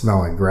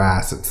smelling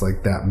grass. It's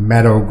like that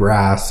meadow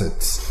grass.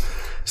 It's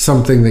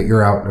something that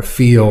you're out in a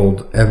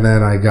field. And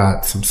then I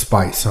got some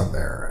spice on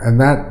there. And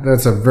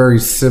that's a very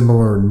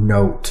similar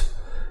note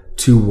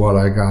to what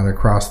I got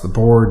across the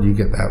board. You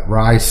get that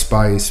rye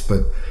spice,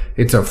 but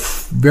it's a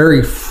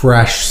very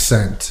fresh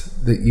scent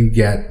that you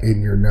get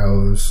in your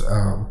nose.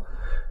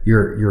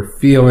 You're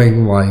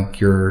feeling like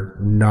you're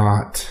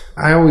not,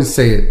 I always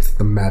say it's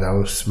the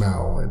meadow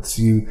smell. It's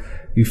you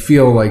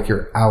feel like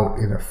you're out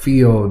in a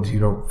field. You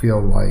don't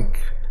feel like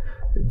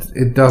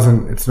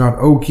it's not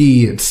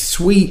oaky. It's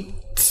sweet,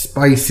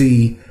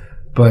 spicy,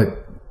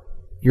 but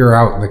you're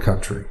out in the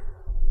country.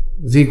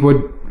 Zeke,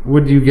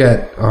 what do you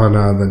get on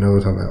the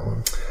nose on that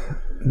one?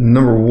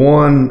 Number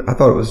one, I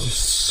thought it was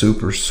just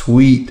super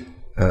sweet,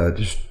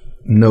 just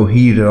no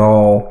heat at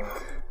all.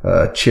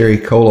 Cherry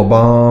cola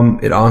bomb.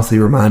 It honestly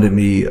reminded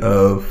me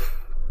of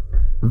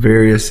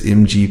various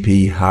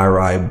MGP high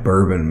rye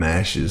bourbon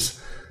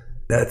mashes.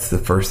 That's the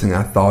first thing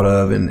I thought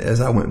of, and as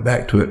I went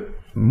back to it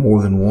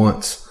more than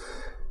once,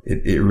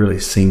 it really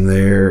seemed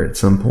there. At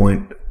some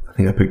point, I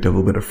think I picked up a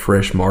little bit of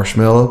fresh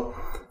marshmallow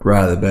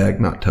right out of the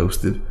bag, not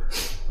toasted,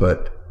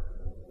 but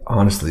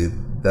honestly,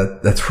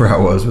 that's where I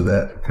was with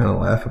that, kind of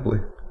laughably.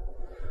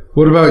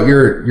 What about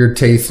your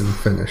taste and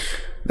finish?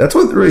 That's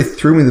what really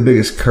threw me the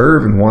biggest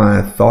curve, and why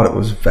I thought it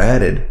was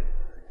vatted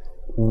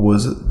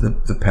was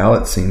the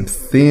palate seemed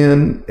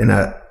thin, and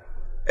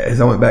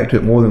as I went back to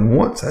it more than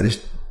once, I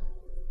just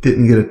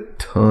didn't get a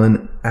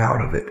ton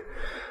out of it.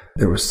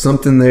 There was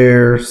something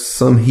there,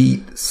 some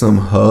heat, some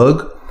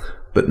hug,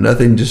 but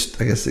nothing just,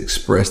 I guess,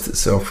 expressed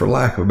itself, for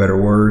lack of better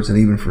words. And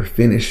even for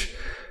finish,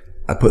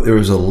 I put there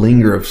was a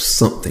linger of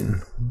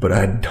something, but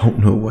I don't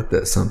know what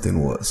that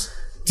something was.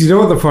 Do you know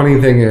what the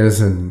funny thing is?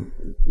 And,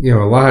 you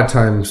know, a lot of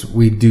times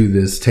we do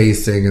this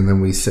tasting and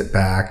then we sit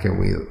back and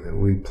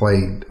we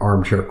play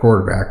armchair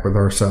quarterback with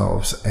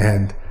ourselves.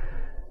 And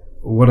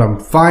what I'm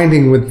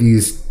finding with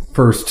these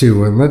first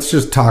two, and let's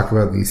just talk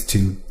about these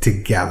two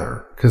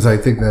together, because I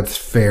think that's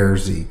fair,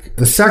 Zeke.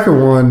 The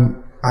second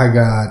one, I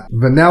got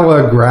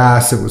vanilla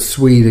grass. It was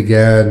sweet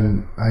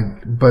again.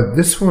 But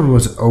this one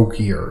was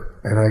oakier,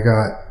 and I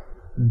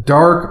got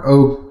dark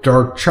oak,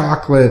 dark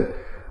chocolate.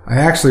 I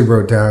actually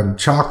wrote down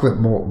chocolate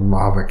molten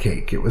lava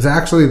cake. It was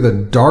actually the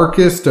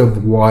darkest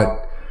of what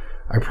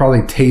I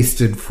probably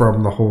tasted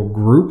from the whole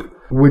group,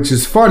 which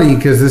is funny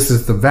because this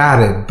is the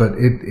Vatted, but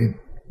it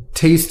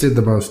tasted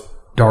the most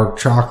dark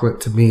chocolate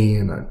to me,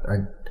 and I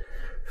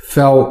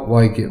felt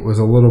like it was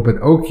a little bit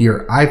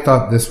oakier. I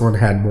thought this one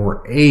had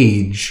more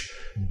age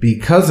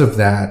because of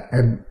that.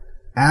 And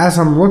as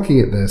I'm looking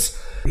at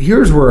this,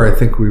 here's where I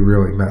think we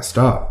really messed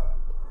up.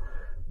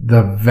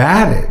 The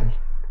Vatted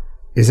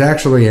is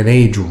actually an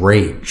age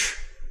range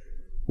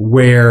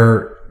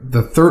where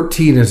the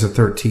 13 is a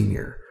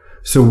 13-year.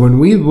 So when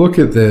we look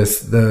at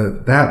this,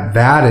 that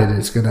Vatted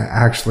is going to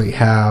actually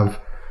have,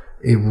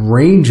 it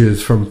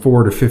ranges from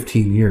 4 to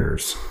 15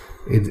 years.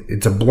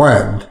 It's a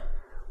blend.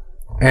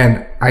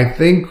 And I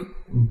think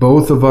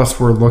both of us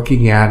were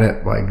looking at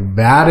it like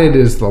Vatted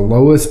is the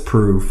lowest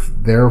proof,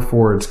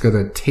 therefore it's going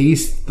to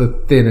taste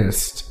the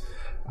thinnest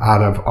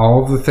out of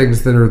all of the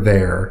things that are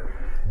there.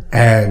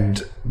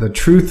 And the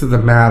truth of the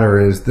matter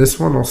is this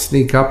one will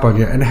sneak up on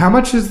you. And how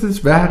much is this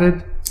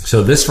Vatted?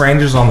 So this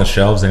ranges on the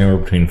shelves anywhere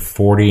between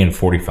 40 and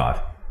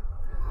 45.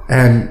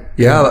 And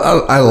yeah,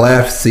 I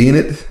laughed seeing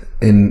it,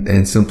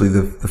 and simply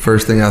the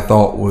first thing I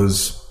thought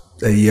was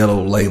a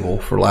yellow label,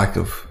 for lack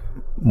of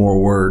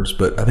more words,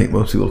 but I think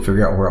most people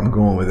figure out where I'm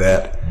going with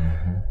that.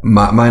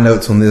 Mm-hmm. My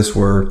notes on this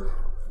were,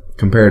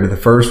 compared to the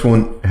first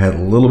one, it had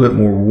a little bit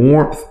more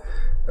warmth,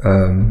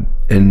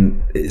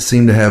 and it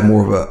seemed to have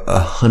more of a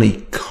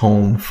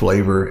honeycomb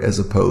flavor as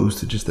opposed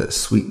to just that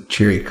sweet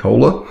cherry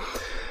cola.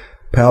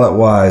 Palate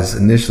wise,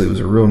 initially it was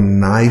a real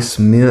nice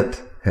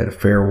mint, had a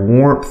fair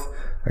warmth.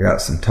 I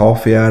got some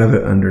toffee out of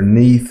it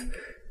underneath,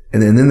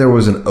 and then there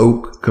was an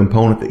oak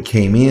component that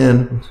came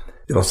in.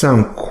 It'll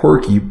sound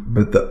quirky,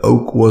 but the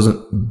oak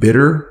wasn't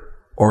bitter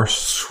or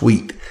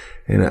sweet.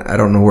 And I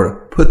don't know where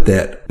to put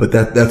that, but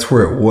that's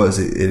where it was.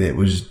 It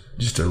was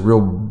just a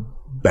real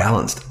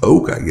balanced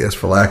oak, I guess,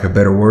 for lack of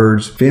better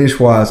words.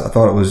 Finish-wise, I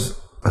thought it was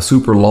a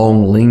super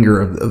long linger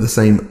of the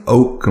same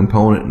oak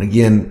component. And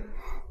again,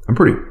 I'm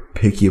pretty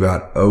picky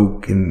about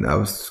oak, and I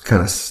was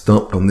kind of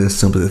stumped on this,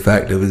 simply the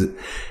fact of it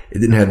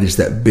didn't have just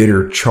that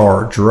bitter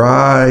char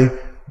dry,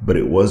 but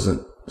it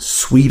wasn't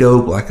sweet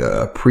oak like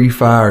a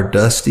pre-fire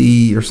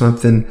dusty or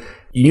something.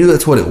 you knew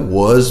that's what it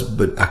was,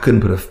 but I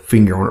couldn't put a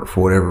finger on it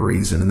for whatever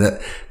reason. And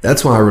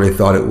that's why I really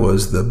thought it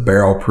was the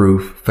barrel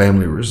proof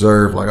family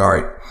reserve. Like, all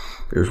right,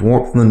 there's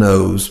warmth in the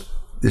nose.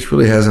 This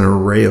really has an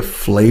array of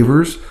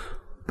flavors,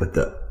 but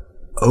the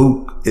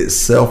oak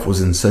itself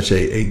was in such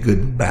a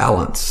good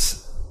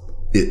balance.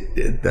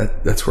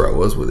 That's where I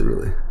was with it,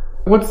 really.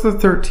 What's the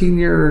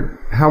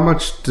 13-year? How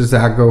much does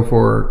that go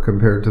for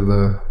compared to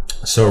the?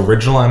 So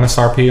original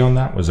MSRP on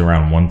that was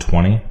around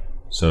 120.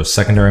 So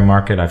secondary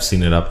market, I've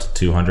seen it up to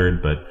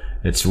 200, but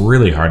it's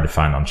really hard to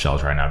find on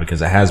shelves right now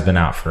because it has been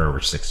out for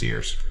over 6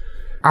 years.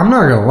 I'm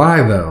not gonna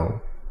lie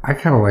though, I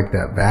kind of like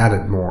that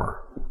Vatted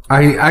more.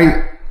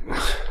 I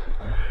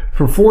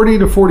for $40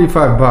 to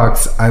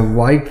 $45, I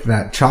liked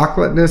that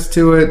chocolateness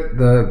to it.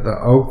 The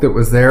oak that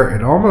was there,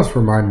 it almost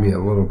reminded me a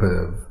little bit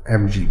of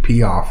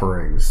MGP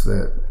offerings.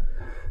 That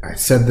I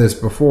said this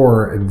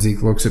before, and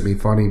Zeke looks at me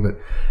funny, but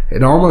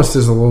it almost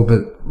is a little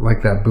bit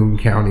like that Boone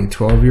County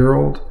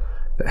 12-year-old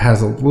that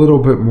has a little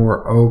bit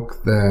more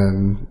oak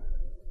than...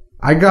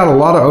 I got a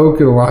lot of oak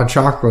and a lot of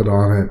chocolate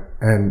on it,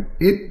 and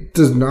it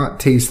does not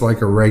taste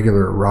like a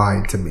regular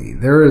rye to me.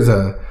 There is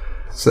a...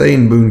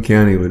 Saying Boone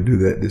County would do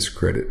that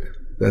discredit.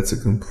 That's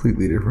a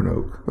completely different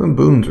oak. When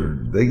Boones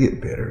they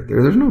get bitter.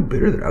 There's no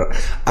bitter there.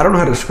 I don't know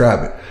how to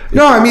describe it.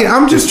 No, I mean,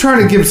 I'm just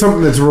trying to give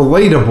something that's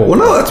relatable. Well,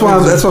 no, that's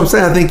what I'm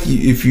saying. I think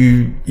if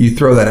you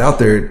throw that out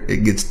there,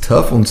 it gets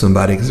tough on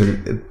somebody because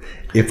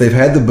if they've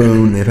had the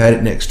Boone, they've had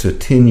it next to a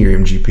 10-year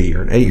MGP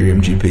or an 8-year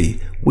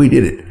MGP. We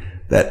did it.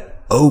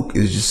 That oak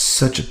is just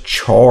such a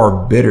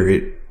char bitter.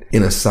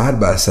 In a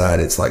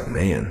side-by-side, it's like,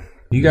 man.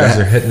 You guys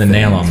are hitting the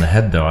nail on the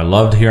head, though. I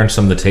loved hearing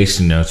some of the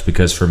tasting notes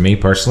because for me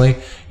personally,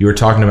 you were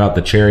talking about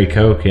the cherry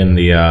Coke in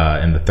the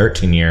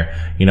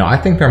 13-year. You know, I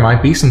think there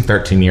might be some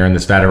 13-year in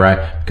this Vatted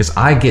rye because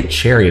I get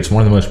cherry. It's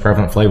one of the most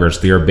prevalent flavors.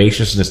 The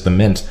herbaceousness, the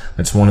mint,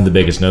 that's one of the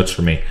biggest notes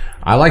for me.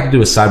 I like to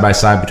do a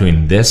side-by-side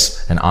between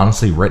this and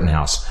honestly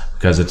Rittenhouse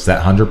because it's that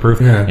 100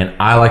 proof. Yeah. And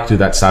I like to do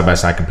that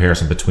side-by-side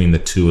comparison between the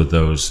two of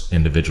those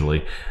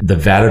individually. The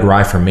Vatted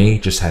rye for me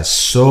just has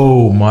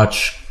so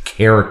much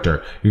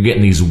character. You're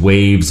getting these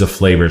waves of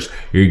flavors.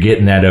 You're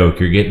getting that oak.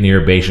 You're getting the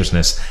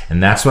herbaceousness.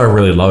 And that's what I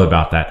really love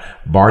about that.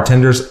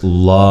 Bartenders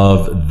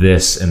love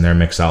this in their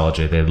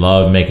mixology. They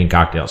love making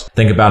cocktails.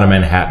 Think about a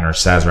Manhattan or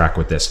Sazerac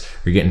with this.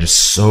 You're getting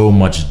just so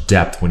much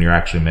depth when you're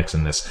actually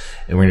mixing this.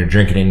 And when you're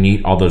drinking it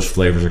neat, all those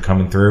flavors are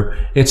coming through.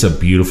 It's a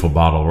beautiful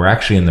bottle. We're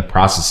actually in the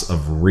process of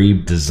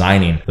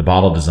redesigning the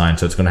bottle design.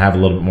 So it's going to have a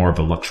little bit more of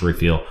a luxury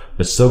feel,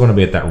 but still going to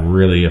be at that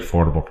really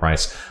affordable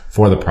price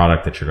for the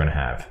product that you're going to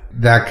have.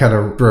 That kind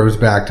of throws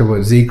back to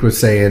what Zeke was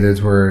saying,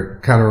 is where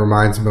it kind of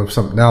reminds him of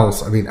something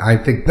else. I mean, I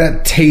think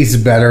that tastes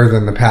better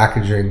than the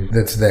packaging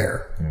that's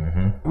there.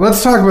 Mm-hmm.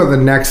 Let's talk about the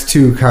next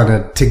two kind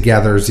of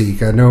together,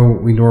 Zeke. I know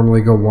we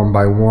normally go one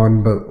by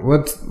one, but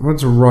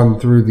let's run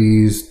through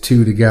these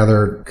two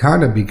together,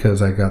 kind of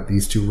because I got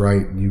these two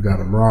right and you got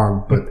them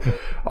wrong, but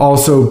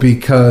also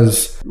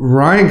because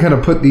Ryan kind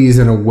of put these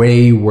in a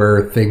way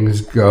where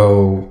things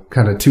go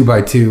kind of 2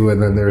 by 2,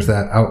 and then there's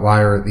that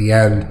outlier at the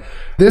end.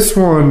 This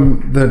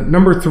one, the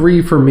number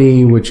 3 for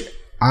me, which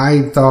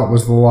I thought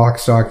was the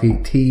Lockstock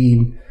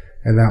 18,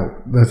 and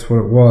that's what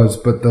it was.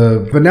 But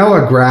the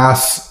vanilla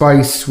grass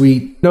spice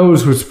sweet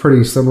nose was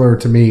pretty similar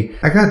to me.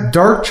 I got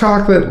dark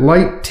chocolate,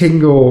 light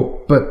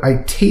tingle, but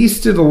I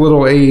tasted a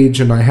little age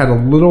and I had a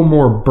little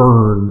more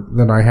burn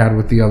than I had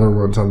with the other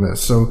ones on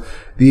this. So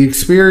the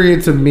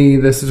experience of me,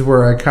 this is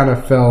where I kind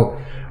of felt,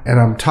 and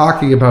I'm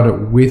talking about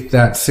it with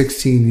that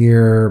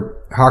 16-year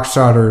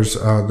Hochstadter's,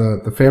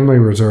 the Family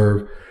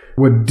Reserve.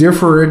 What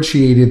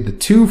differentiated the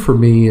two for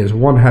me is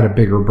one had a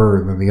bigger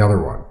burn than the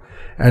other one.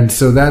 And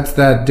so that's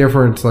that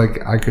difference.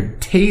 Like, I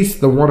could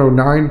taste the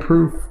 109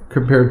 proof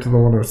compared to the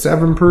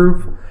 107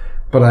 proof,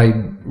 but I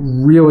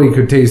really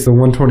could taste the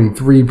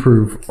 123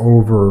 proof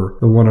over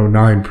the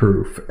 109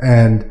 proof.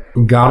 And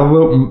got a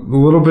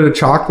little bit of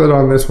chocolate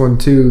on this one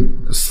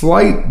too.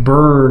 Slight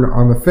burn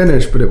on the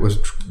finish, but it was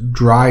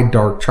dry,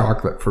 dark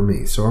chocolate for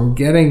me. So I'm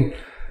getting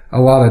a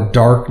lot of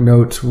dark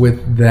notes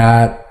with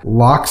that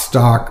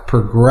Lockstock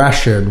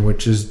progression,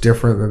 which is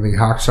different than the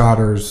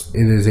Hochstadter's.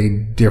 It is a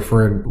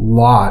different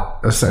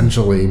lot,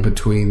 essentially,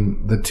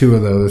 between the two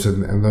of those,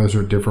 and those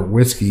are different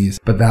whiskeys.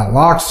 But that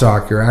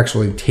Lockstock, you're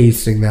actually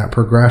tasting that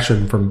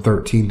progression from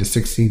 13 to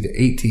 16 to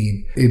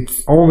 18.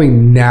 It's only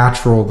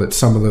natural that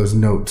some of those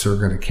notes are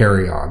going to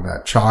carry on.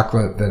 That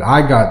chocolate that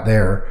I got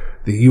there,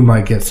 that you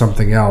might get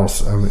something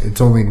else.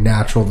 It's only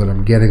natural that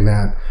I'm getting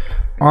that.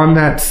 On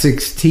that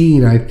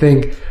 16, I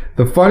think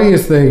the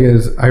funniest thing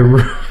is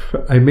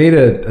I made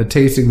a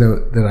tasting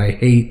note that I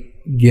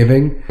hate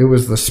giving. It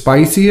was the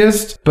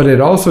spiciest, but it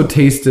also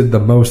tasted the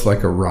most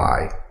like a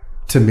rye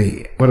to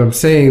me. What I'm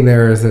saying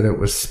there is that it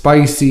was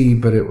spicy,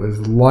 but it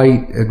was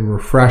light and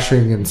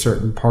refreshing in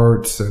certain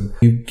parts, and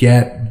you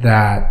get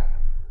that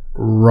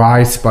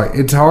rye spice.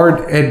 It's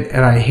hard,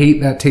 and I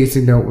hate that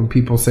tasting note when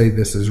people say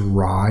this is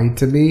rye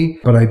to me,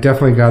 but I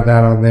definitely got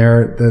that on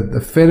there.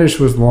 The finish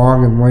was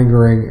long and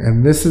lingering,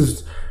 and this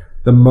is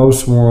the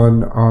most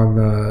one on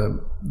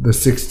the the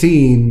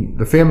 16,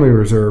 the Family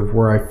Reserve,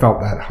 where I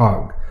felt that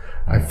hug.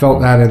 I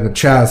felt that in the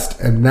chest,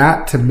 and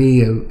that to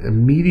me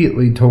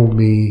immediately told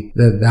me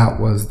that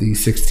was the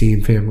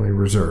 16 Family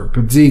Reserve.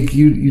 But Zeke,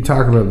 you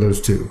talk about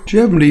those two. Did you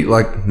happen to eat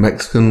like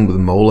Mexican with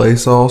mole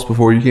sauce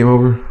before you came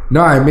over?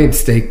 No, I made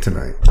steak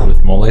tonight.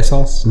 With mole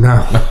sauce?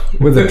 No,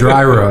 with a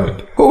dry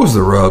rub. What was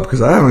the rub?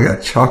 Because I haven't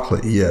got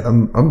chocolate yet.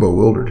 I'm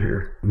bewildered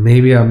here.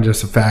 Maybe I'm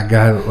just a fat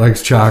guy that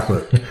likes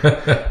chocolate.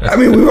 I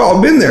mean, we've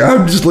all been there.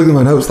 I'm just looking at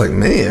my notes like,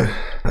 man,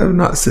 I have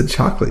not said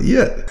chocolate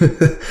yet.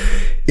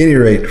 Any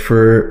rate,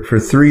 for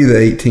 3 the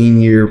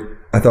 18 year,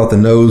 I thought the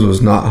nose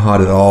was not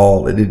hot at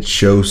all. It did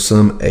show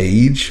some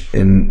age,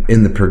 and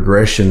in the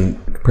progression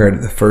compared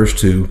to the first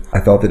two, I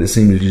thought that it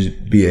seemed to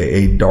just be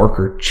a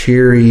darker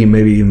cherry,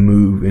 maybe even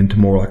move into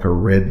more like a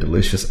red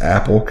delicious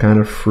apple kind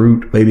of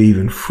fruit, maybe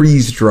even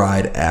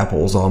freeze-dried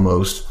apples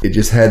almost. It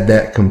just had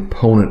that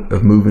component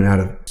of moving out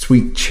of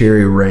sweet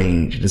cherry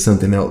range into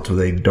something else with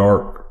a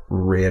dark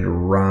red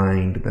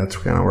rind. That's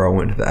kind of where I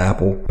went to the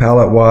apple.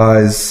 Palate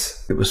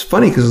wise, it was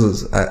funny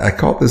because I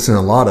caught this in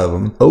a lot of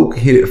them. Oak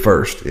hit it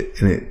first,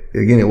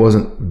 it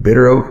wasn't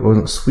bitter oak, it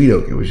wasn't sweet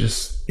oak,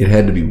 it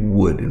had to be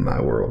wood in my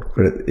world.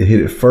 But it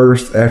hit it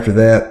first. After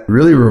that, it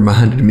really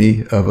reminded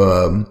me of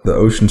the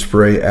Ocean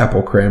Spray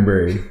apple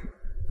cranberry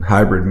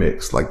hybrid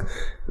mix. Like,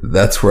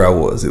 that's where I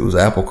was. It was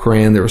apple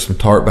cran, there was some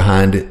tart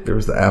behind it, there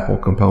was the apple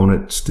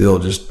component, still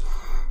just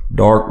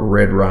dark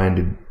red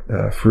rinded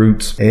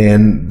fruits,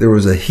 and there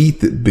was a heat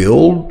that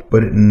built,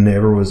 but it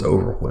never was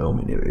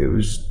overwhelming. It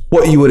was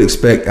what you would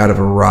expect out of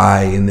a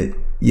rye, in that,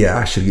 yeah,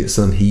 I should get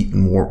some heat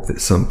and warmth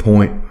at some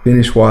point.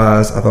 Finish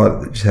wise, I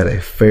thought it just had a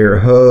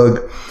fair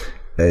hug.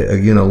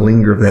 Again, a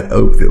linger of that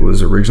oak that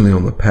was originally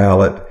on the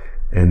palate,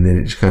 and then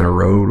it just kind of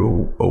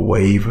rode a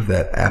wave of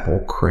that apple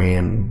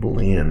cran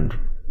blend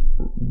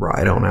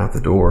right on out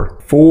the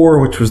door. 4,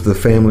 which was the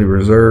Family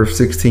Reserve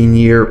 16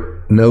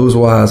 year, nose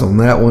wise on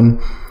that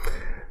one,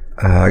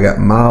 I got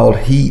mild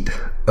heat.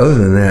 Other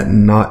than that,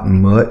 not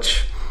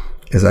much.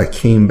 As I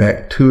came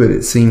back to it,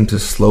 it seemed to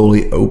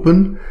slowly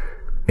open.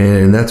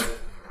 And that's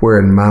where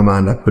in my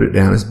mind I put it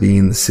down as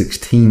being the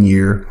 16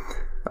 year.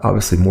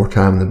 Obviously more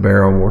time in the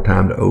barrel, more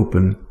time to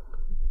open.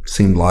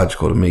 Seemed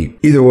logical to me.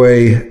 Either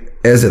way,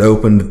 as it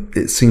opened,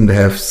 it seemed to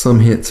have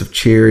some hints of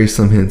cherry,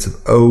 some hints of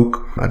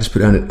oak. I just put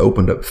down it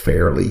opened up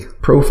fairly.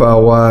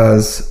 Profile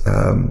wise,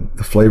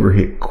 the flavor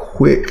hit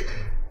quick,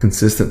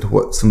 consistent to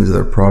what some of the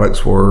other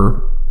products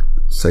were.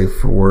 Safe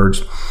for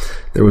words.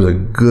 There was a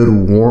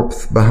good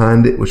warmth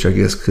behind it, which I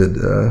guess could,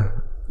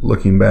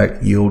 looking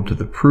back, yield to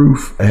the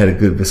proof. It had a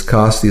good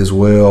viscosity as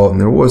well, and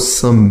there was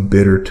some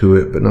bitter to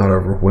it, but not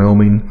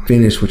overwhelming.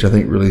 Finish, which I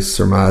think really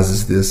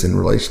surmises this in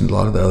relation to a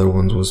lot of the other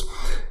ones, was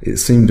it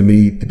seemed to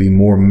me to be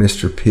more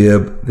Mr.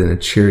 Pibb than a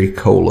cherry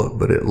cola,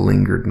 but it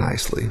lingered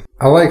nicely.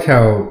 I like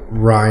how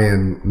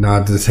Ryan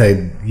nods his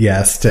head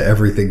yes to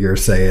everything you're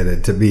saying,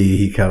 and to me,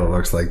 he kind of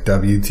looks like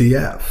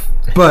WTF.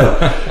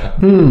 But,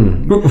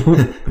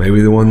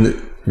 maybe the one that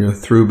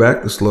threw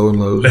back the slow and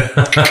lows.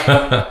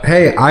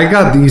 Hey, I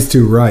got these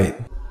two right.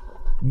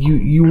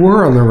 You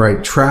were on the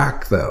right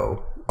track,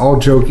 though. All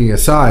joking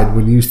aside,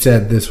 when you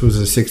said this was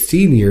a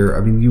 16 year,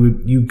 I mean,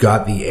 you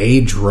got the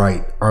age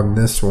right on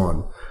this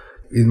one.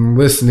 In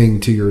listening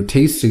to your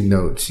tasting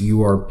notes,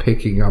 you are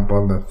picking up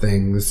on the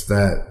things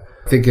that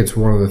I think it's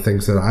one of the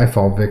things that I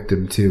fall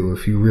victim to.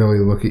 If you really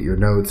look at your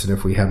notes, and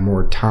if we had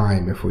more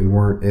time, if we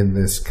weren't in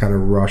this kind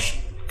of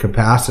rushed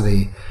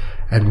capacity,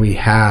 and we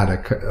had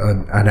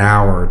an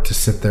hour to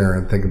sit there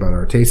and think about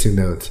our tasting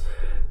notes,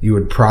 you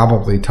would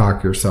probably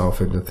talk yourself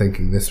into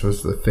thinking this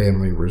was the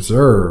Family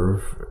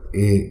Reserve,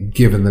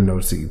 given the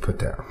notes that you put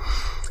down.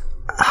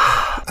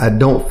 I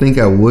don't think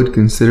I would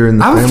consider in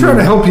the I was trying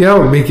to help you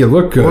out and make you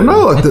look good.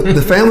 Well, no,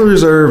 the Family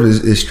Reserve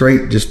is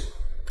straight, just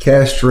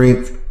cast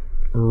strength,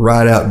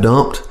 right out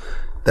dumped.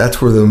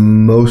 That's where the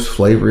most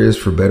flavor is,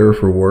 for better or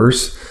for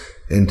worse.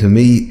 And to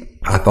me,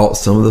 I thought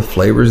some of the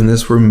flavors in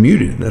this were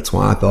muted. That's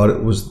why I thought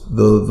it was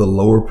the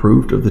lower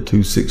proof of the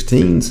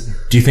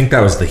 216s. Do you think that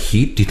was the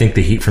heat? Do you think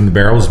the heat from the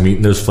barrel was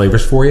muting those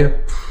flavors for you?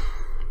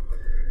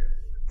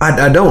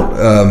 I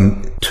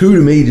don't. 2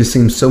 to me just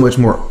seems so much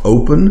more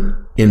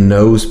open in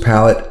nose,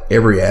 palate,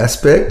 every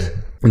aspect.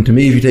 And to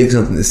me, if you take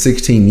something that's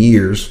 16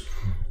 years,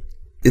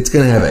 it's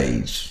going to have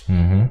age.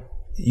 Mm-hmm.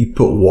 You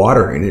put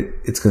water in it,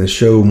 it's going to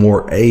show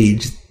more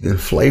age than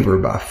flavor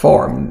by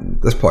far. I mean,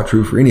 that's probably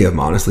true for any of them,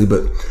 honestly,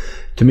 but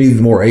to me,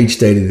 the more age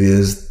stated it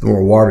is, the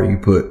more water you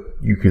put,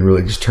 you can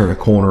really just turn a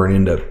corner and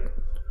end up,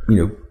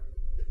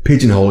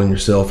 pigeonholing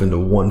yourself into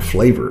one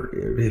flavor,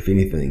 if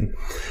anything.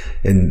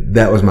 And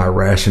that was my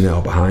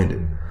rationale behind it.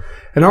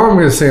 And all I'm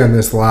going to say on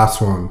this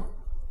last one,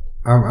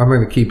 I'm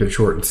going to keep it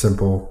short and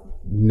simple,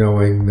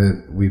 knowing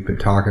that we've been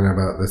talking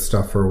about this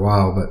stuff for a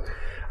while, but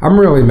I'm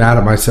really mad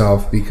at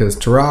myself because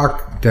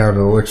Tarak down at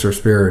Elixir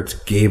Spirits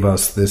gave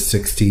us this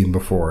 16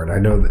 before. And I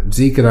know that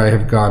Zeke and I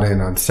have gone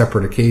in on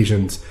separate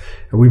occasions,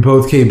 and we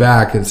both came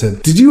back and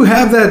said, did you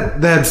have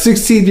that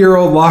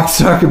 16-year-old lock,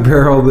 stock, and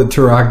barrel that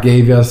Tarak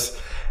gave us?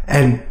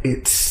 And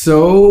it's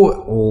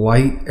so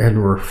light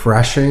and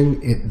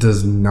refreshing. It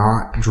does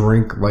not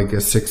drink like a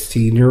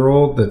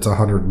 16-year-old that's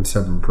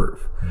 107 proof.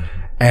 Mm-hmm.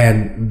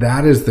 And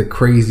that is the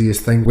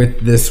craziest thing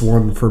with this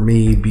one for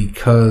me,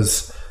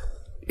 because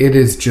it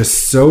is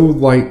just so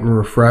light and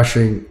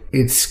refreshing.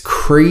 It's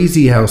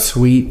crazy how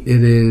sweet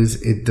it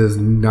is. It does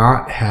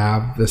not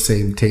have the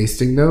same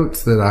tasting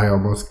notes that I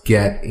almost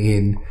get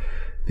in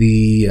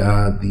the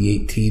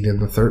 18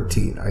 and the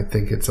 13. I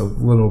think it's a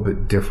little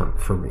bit different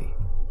for me.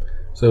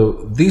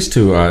 So these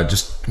two,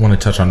 just want to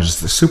touch on,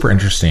 just super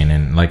interesting.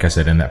 And like I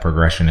said, in that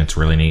progression, it's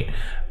really neat.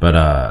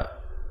 But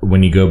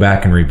when you go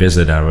back and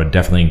revisit, I would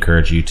definitely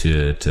encourage you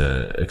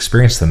to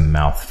experience the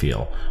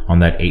mouthfeel on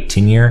that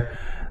 18 year.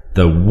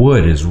 The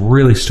wood is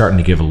really starting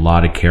to give a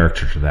lot of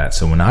character to that.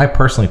 So when I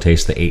personally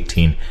taste the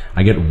 18,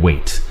 I get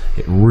weight.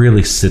 It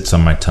really sits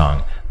on my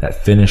tongue.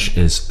 That finish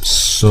is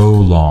so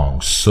long,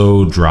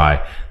 so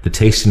dry. The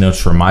tasty notes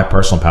for my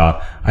personal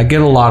palate, I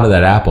get a lot of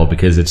that apple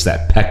because it's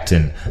that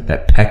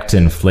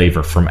pectin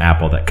flavor from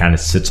apple that kind of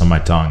sits on my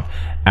tongue.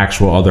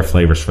 Actual other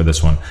flavors for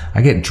this one,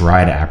 I get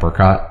dried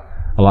apricot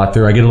a lot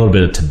through. I get a little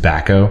bit of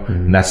tobacco,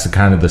 and that's the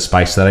kind of the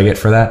spice that I get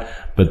for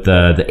that. But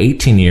the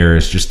 18 year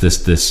is just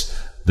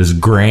this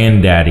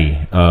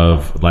granddaddy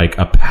of like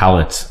a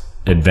palate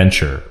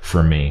adventure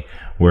for me,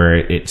 where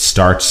it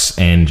starts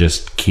and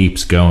just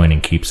keeps going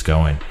and keeps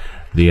going.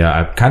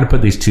 I kind of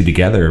put these two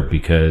together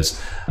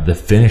because the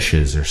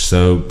finishes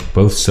are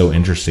both so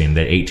interesting.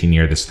 The 18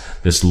 year,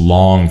 this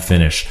long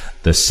finish,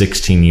 the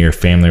 16 year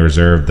Family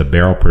Reserve, the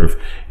barrel proof,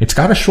 it's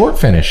got a short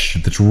finish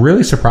that's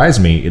really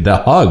surprised me. The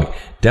hug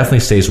definitely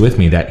stays with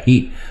me, that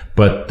heat,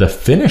 but the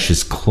finish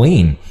is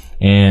clean.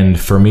 And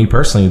for me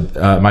personally,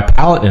 my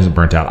palate isn't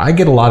burnt out. I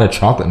get a lot of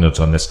chocolate notes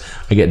on this.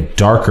 I get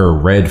darker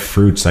red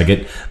fruits. I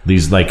get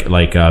these like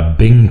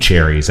Bing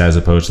cherries as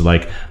opposed to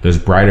like those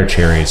brighter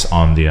cherries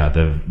on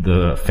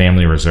the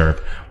Family Reserve,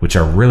 which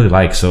I really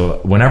like. So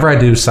whenever I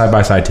do side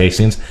by side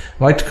tastings,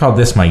 I like to call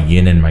this my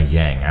yin and my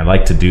yang. I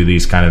like to do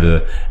these kind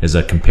of as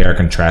a compare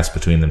contrast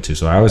between them two.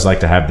 So I always like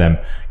to have them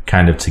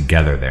kind of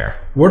together there.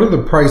 What are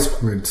the price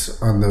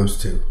points on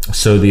those two?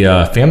 So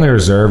the Family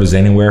Reserve is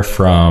anywhere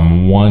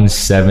from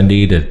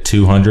 $170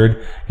 to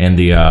 $200, and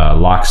the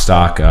Lock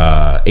Stock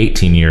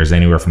 18 years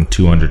anywhere from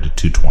 $200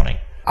 to $220.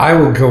 I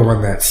would go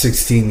on that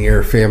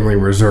 16-year Family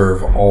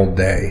Reserve all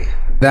day.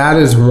 That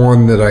is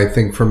one that I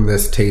think from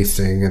this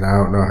tasting, and I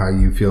don't know how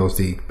you feel,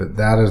 Zeke, but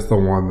that is the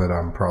one that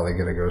I'm probably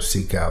going to go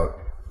seek out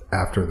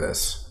after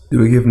this. Did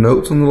we give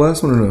notes on the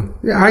last one or no?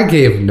 Yeah, I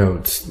gave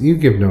notes. You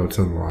give notes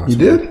on the last one. You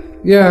did?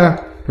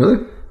 Yeah.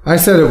 Really? I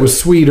said it was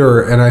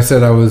sweeter, and I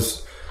said I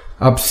was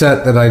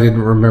upset that I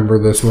didn't remember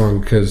this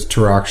one because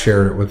Tarak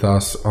shared it with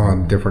us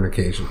on different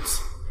occasions.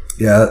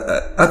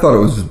 Yeah, I thought it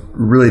was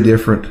really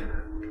different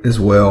as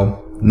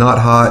well. Not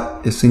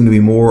hot. It seemed to be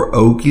more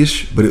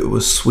oakish, but it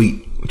was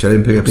sweet, which I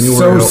didn't pick up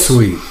anywhere else. So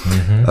sweet.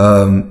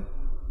 Mm-hmm.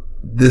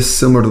 This,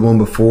 similar to the one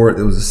before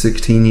it, was a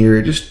 16-year.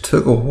 It just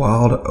took a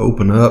while to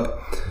open up.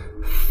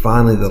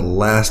 Finally, the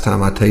last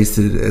time I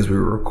tasted it, as we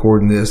were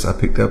recording this, I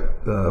picked up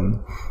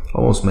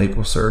almost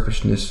maple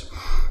syrupishness.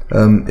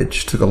 It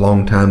just took a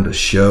long time to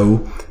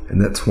show, and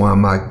that's why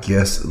my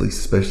guess, at least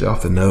especially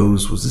off the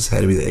nose, was this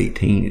had to be the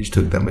 18. It just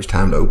took that much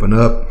time to open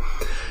up.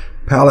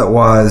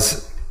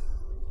 Palate-wise,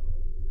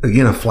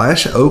 again, a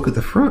flash of oak at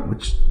the front,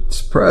 which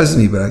surprised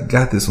me, but I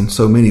got this on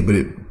so many, but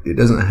it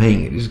doesn't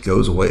hang. It just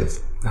goes away.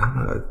 I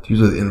don't know, it's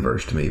usually the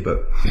inverse to me, but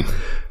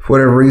for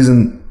whatever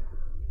reason,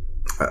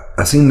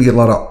 I seem to get a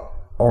lot of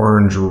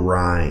orange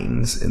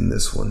rinds in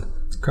this one.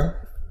 Okay.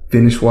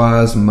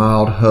 Finish-wise,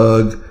 mild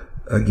hug.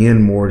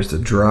 Again, more just a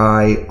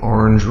dry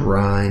orange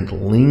rind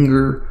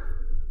linger.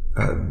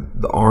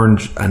 The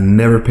orange, I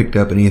never picked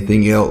up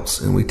anything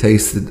else, and we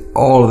tasted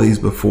all of these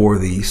before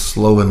the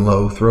slow and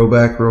low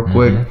throwback real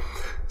quick. Mm-hmm.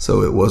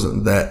 So it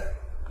wasn't that,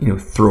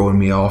 throwing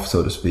me off,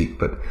 so to speak,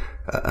 but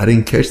I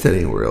didn't catch that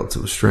anywhere else.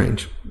 It was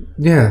strange.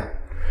 Yeah.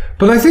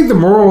 But I think the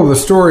moral of the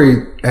story,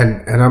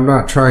 and I'm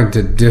not trying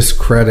to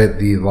discredit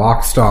the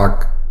Lock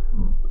Stock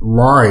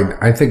line,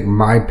 I think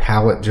my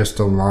palate just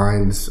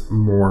aligns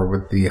more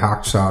with the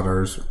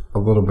Hochstadters a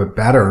little bit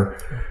better.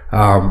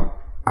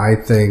 I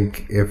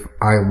think if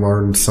I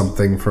learned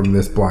something from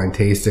this blind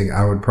tasting,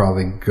 I would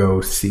probably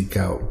go seek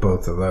out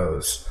both of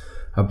those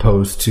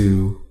opposed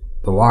to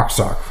the Lock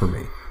Stock for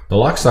me. The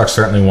Lock Stock's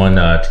certainly one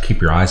to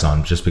keep your eyes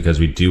on, just because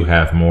we do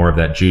have more of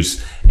that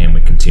juice and we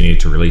continue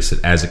to release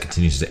it as it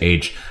continues to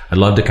age. I'd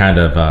love to kind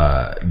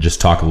of just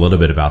talk a little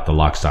bit about the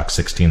Lock Stock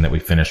 16 that we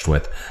finished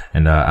with.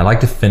 And I like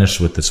to finish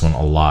with this one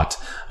a lot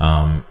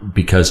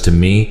because to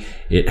me,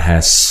 it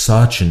has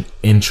such an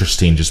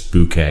interesting just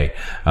bouquet.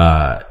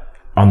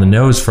 On the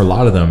nose, for a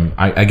lot of them,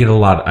 I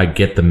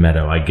get the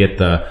meadow. I get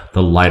the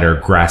lighter,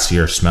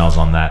 grassier smells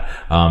on that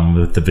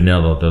with the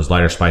vanilla, those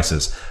lighter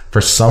spices. For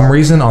some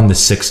reason, on the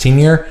 16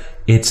 year,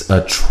 it's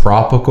a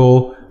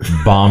tropical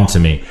bomb to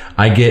me.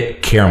 I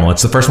get caramel.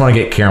 It's the first one I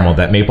get caramel.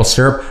 That maple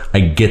syrup, I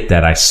get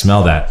that. I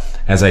smell that.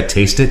 As I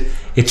taste it,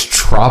 it's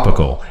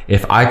tropical.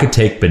 If I could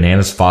take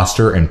Bananas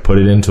Foster and put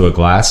it into a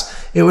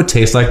glass, it would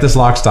taste like this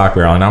Lock Stock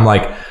barrel. And I'm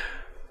like,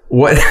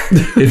 what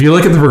if you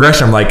look at the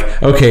progression? I'm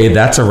like, okay,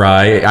 that's a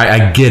rye.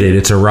 I get it.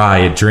 It's a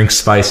rye. It drinks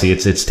spicy.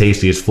 It's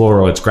tasty. It's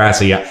floral. It's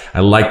grassy. I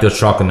like those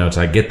chocolate notes.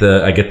 I get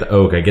the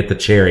oak. I get the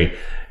cherry.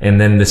 And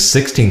then the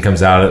 16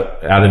 comes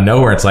out of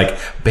nowhere. It's like,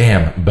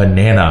 bam,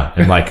 banana.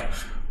 And like,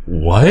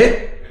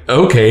 what?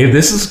 Okay,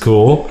 this is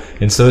cool.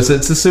 And so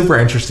it's super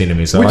interesting to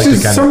me. So which I like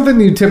is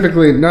something you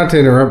typically, not to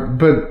interrupt,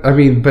 but I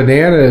mean,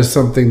 banana is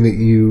something that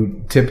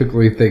you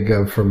typically think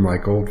of from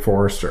like Old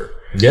Forester.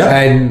 Yeah.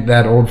 And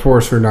that Old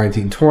Forester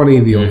 1920,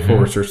 the Old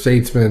Forester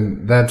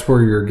Statesman, that's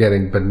where you're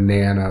getting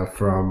banana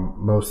from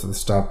most of the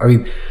stuff. I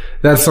mean,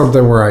 that's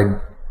something where I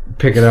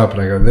pick it up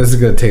and I go, this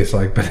is going to taste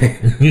like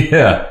banana.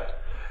 Yeah.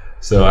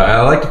 So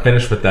I like to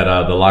finish with that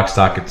the Lock,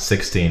 Stock and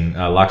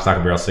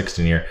Barrel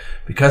 16 year,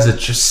 because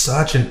it's just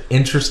such an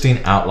interesting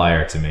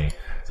outlier to me.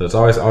 So it's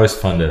always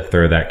fun to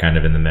throw that kind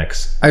of in the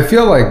mix. I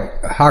feel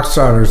like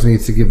Hochstadter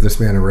needs to give this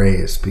man a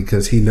raise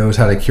because he knows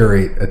how to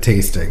curate a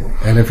tasting.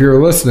 And if you're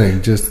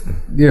listening, just,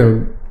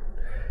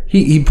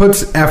 he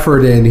puts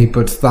effort in, he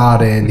puts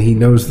thought in, he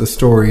knows the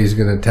story he's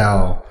going to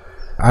tell.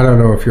 I don't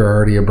know if you're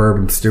already a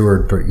bourbon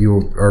steward, but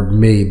you are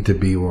made to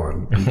be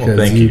one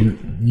because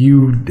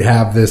you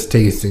have this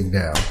tasting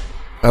down.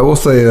 I will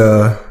say,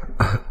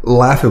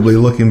 laughably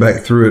looking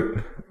back through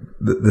it,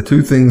 the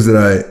two things that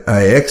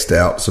I X'd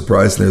out,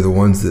 surprisingly, are the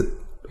ones that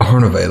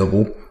aren't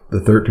available, the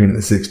 13 and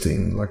the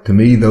 16. Like, to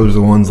me, those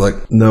are the ones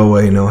like, no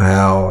way, no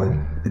how.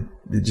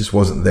 It just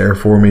wasn't there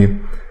for me.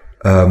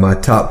 My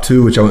top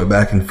two, which I went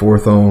back and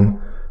forth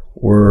on,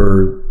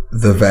 were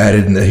the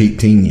Vatted and the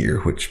 18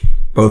 year, which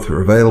both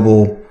were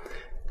available.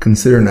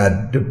 Considering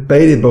I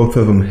debated both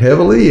of them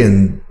heavily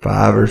and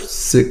 5 or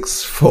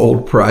 6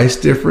 fold price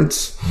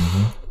difference,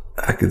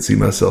 I could see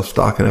myself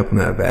stocking up on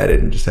that Vatted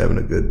and just having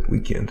a good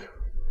weekend.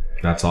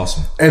 That's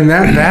awesome. And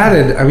that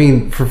Vatted, I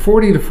mean, for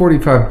 $40 to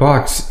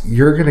 $45,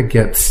 you're going to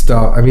get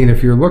stuff. I mean,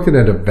 if you're looking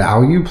at a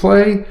value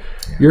play,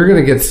 you're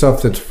going to get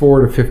stuff that's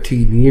 4 to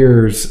 15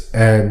 years,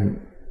 and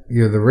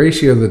the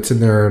ratio that's in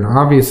there. And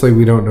obviously,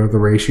 we don't know the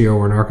ratio.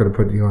 We're not going to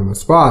put you on the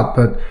spot,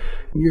 but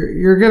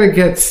you're going to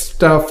get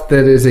stuff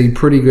that is a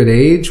pretty good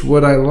age.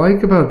 What I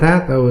like about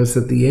that, though, is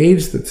that the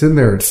age that's in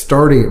there, it's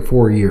starting at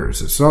 4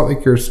 years. It's not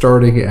like you're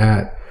starting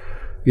at,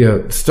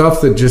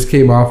 stuff that just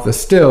came off the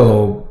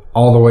still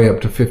all the way up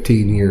to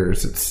 15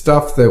 years. It's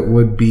stuff that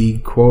would be,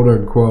 quote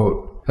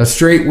unquote, a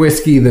straight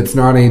whiskey that's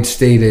not age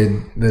stated,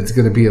 that's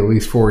going to be at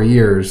least 4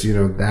 years.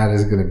 That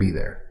is going to be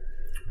there.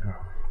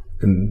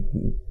 And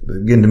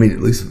again, to me,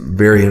 at least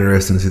very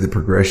interesting to see the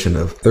progression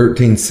of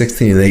 13,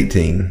 16, and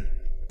 18.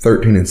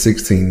 13 and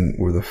 16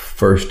 were the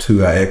first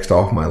two I X'd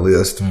off my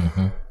list.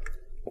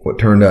 What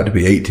turned out to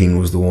be 18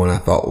 was the one I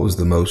thought was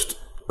the most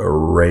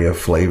array of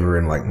flavor,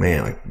 and like,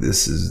 man, like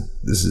this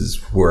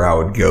is where I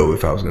would go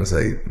if I was going to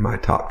say my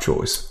top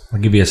choice. I'll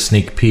give you a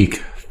sneak peek.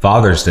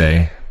 Father's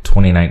Day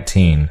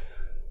 2019,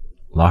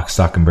 Lock,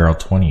 Stock and Barrel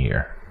 20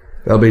 year.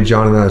 That'll be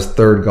John and I's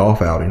third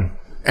golf outing.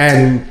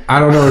 And I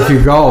don't know if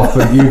you golf,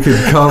 but you could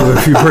come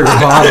if you bring a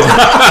bottle.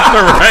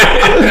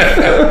 Right.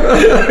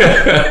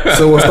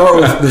 So we'll start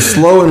with the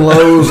slow and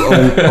lows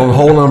on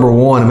hole number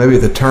 1, and maybe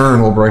at the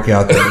turn we'll break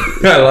out there.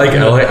 I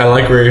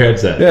like where your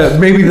head's at. Yeah,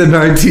 maybe the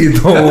 19th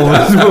hole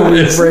is when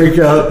we break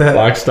out that.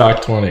 Lock,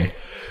 Stock 20.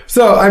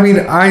 So, I mean,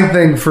 I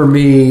think for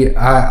me,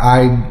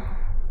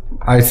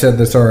 I said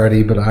this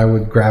already, but I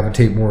would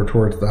gravitate more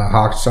towards the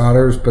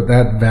Hochstatters, but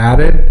that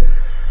Vatted,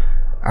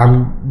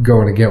 I'm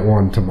going to get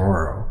one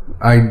tomorrow.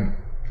 I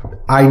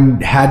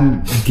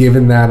hadn't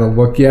given that a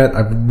look yet.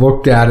 I've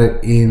looked at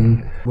it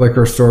in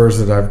liquor stores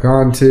that I've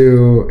gone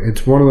to.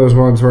 It's one of those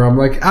ones where I'm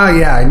like,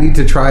 I need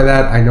to try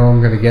that. I know I'm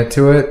going to get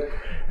to it.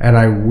 And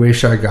I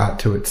wish I got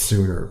to it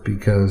sooner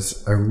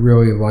because I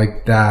really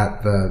like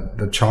that.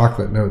 The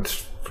chocolate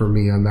notes for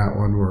me on that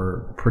one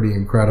were pretty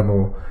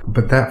incredible.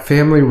 But that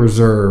Family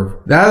Reserve,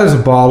 that is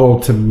a bottle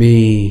to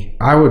me.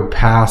 I would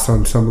pass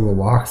on some of the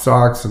Lock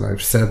Stocks, and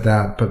I've said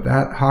that. But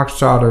that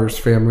Hochstadter's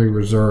Family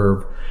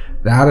Reserve,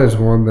 that is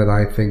one that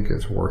I think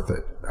is worth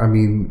it. I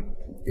mean,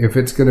 if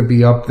it's going to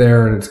be up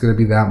there and it's going to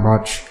be that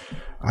much,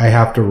 I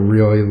have to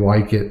really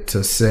like it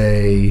to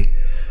say,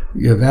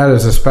 that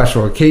is a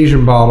special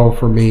occasion bottle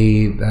for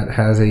me that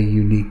has a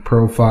unique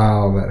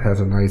profile, that has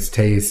a nice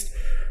taste.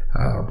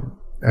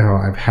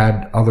 I've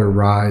had other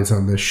ryes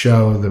on this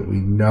show that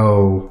we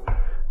know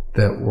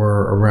that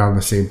were around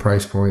the same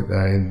price point that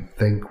I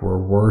think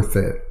were worth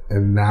it.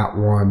 And that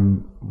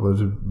one was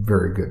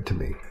very good to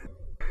me.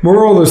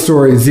 Moral of the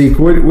story, Zeke,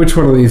 which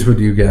one of these would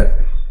you get?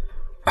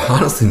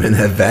 Honestly, man,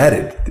 that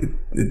Vatted,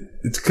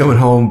 it's coming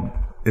home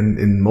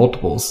in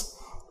multiples.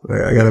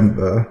 I got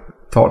to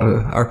talk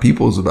to our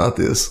peoples about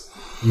this.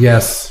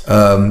 Yes.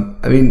 I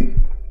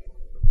mean,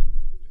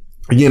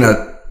 again,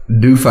 I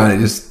do find it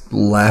just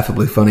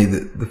laughably funny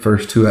that the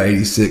first two I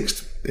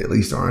 86 at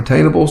least aren't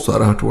attainable, so I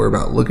don't have to worry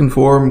about looking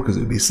for them because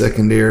it would be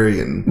secondary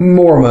and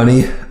more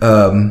money.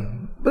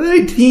 But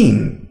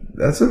 18...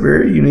 that's a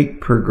very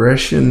unique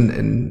progression,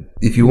 and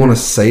if you want a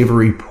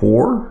savory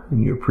pour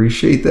and you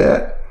appreciate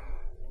that,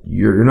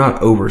 you're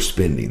not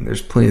overspending.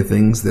 There's plenty of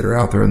things that are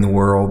out there in the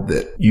world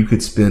that you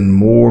could spend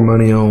more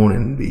money on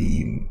and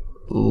be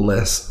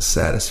less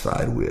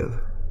satisfied with.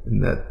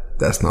 And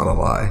that's not a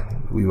lie.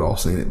 We've all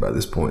seen it by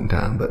this point in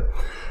time. But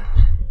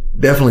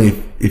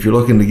definitely, if you're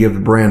looking to give the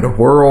brand a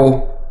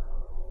whirl,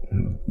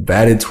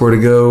 Vatted's where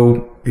to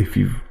go. If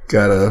you've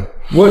got a...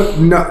 What?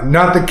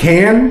 Not the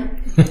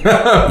can?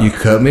 You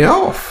cut me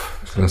off.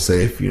 I was going to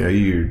say, if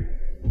you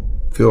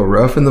feel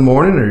rough in the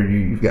morning, or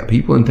you've got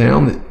people in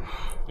town that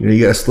you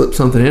got to slip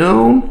something in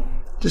on,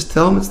 just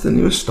tell them it's the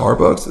newest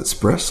Starbucks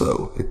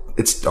espresso.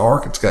 It's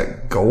dark. It's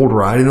got gold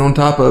writing on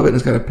top of it, and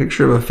it's got a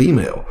picture of a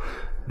female.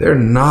 They're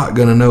not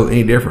going to know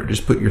any different.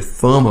 Just put your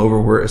thumb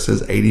over where it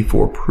says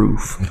 84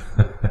 proof.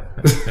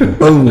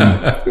 Boom.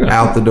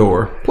 Out the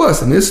door.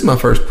 Plus, this is my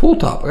first pull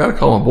top. I got to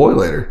call my boy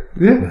later.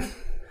 Yeah.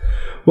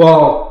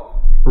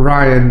 Well,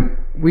 Ryan,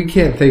 we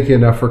can't thank you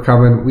enough for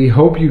coming. We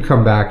hope you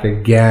come back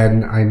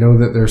again. I know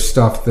that there's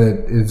stuff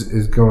that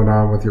is going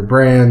on with your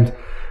brand.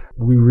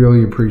 We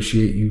really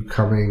appreciate you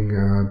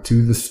coming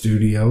to the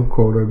studio,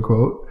 quote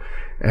unquote,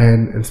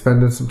 and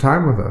spending some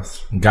time with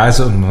us.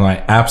 Guys, it was my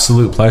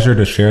absolute pleasure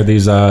to share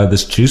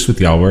this juice with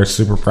y'all. We're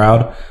super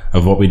proud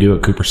of what we do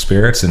at Cooper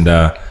Spirits, and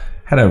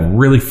had a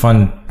really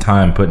fun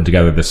time putting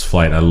together this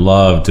flight. I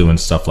love doing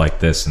stuff like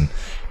this, and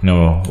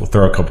we'll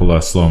throw a couple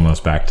of slow-mos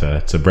back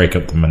to break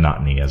up the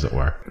monotony, as it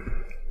were.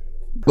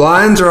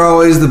 Blinds are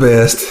always the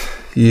best.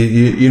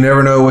 You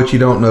never know what you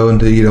don't know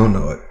until you don't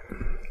know it.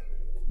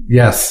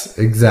 Yes,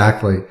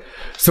 exactly.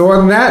 So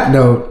on that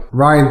note,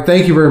 Ryan,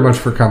 thank you very much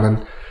for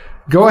coming.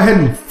 Go ahead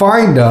and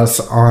find us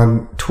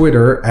on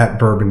Twitter at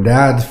Bourbon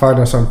Dads. Find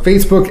us on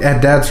Facebook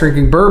at Dad's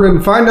Drinking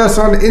Bourbon. Find us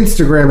on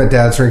Instagram at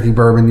Dad's Drinking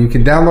Bourbon. You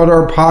can download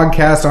our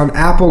podcast on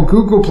Apple,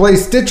 Google Play,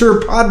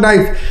 Stitcher,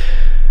 Podknife,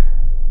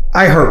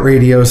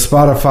 iHeartRadio,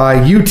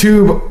 Spotify,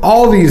 YouTube,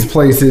 all these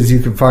places. You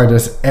can find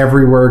us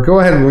everywhere. Go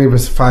ahead and leave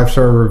us a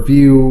 5-star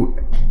review.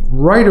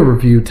 Write a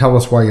review. Tell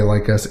us why you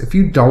like us. If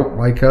you don't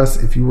like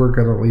us, if you were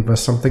going to leave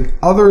us something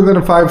other than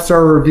a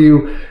 5-star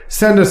review,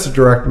 send us a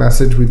direct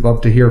message. We'd love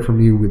to hear from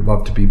you. We'd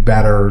love to be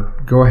better.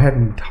 Go ahead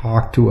and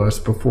talk to us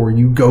before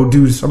you go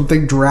do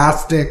something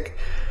drastic.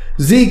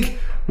 Zeke,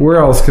 where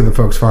else can the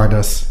folks find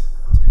us?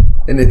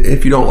 And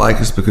if you don't like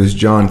us because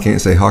John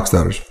can't say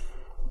Hochstadters,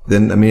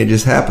 then, it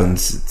just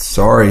happens.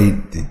 Sorry.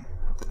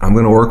 I'm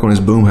going to work on his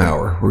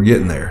Boomhauer. We're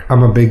getting there.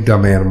 I'm a big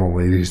dumb animal,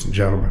 ladies and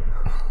gentlemen.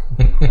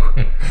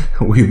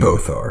 We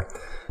both are.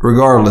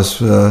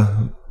 Regardless,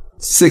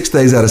 6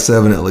 days out of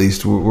 7 at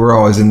least, we're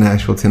always in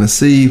Nashville,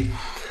 Tennessee.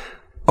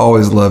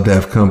 Always love to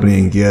have company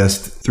and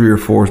guests. 3 or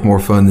 4 is more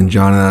fun than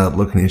John and I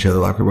looking at each other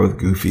like we're both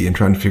goofy and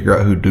trying to figure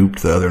out who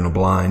duped the other in a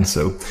blind.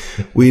 So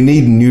we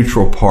need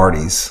neutral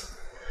parties.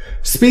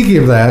 Speaking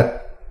of that,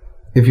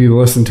 if you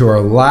listen to our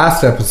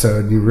last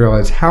episode, you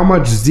realize how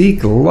much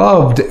Zeke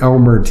loved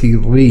Elmer T.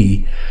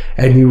 Lee,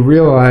 and you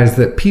realize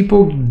that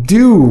people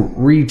do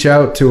reach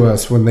out to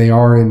us when they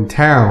are in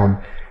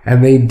town,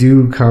 and they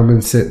do come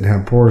and sit and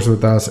have pours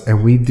with us,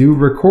 and we do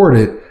record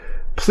it.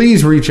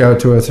 Please reach out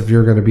to us if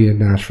you're going to be in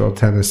Nashville,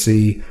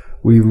 Tennessee.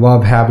 We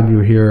love having you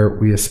here.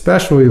 We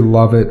especially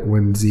love it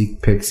when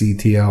Zeke picks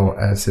ETL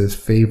as his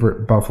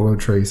favorite Buffalo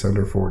Trace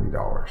under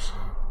 $40.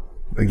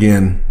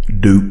 Again,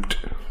 duped.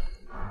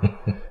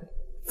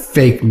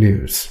 Fake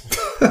news.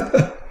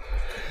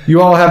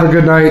 You all have a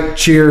good night.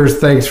 Cheers.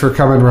 Thanks for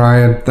coming,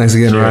 Ryan. Thanks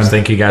again, Cheers. Ryan.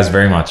 Thank you guys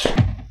very much.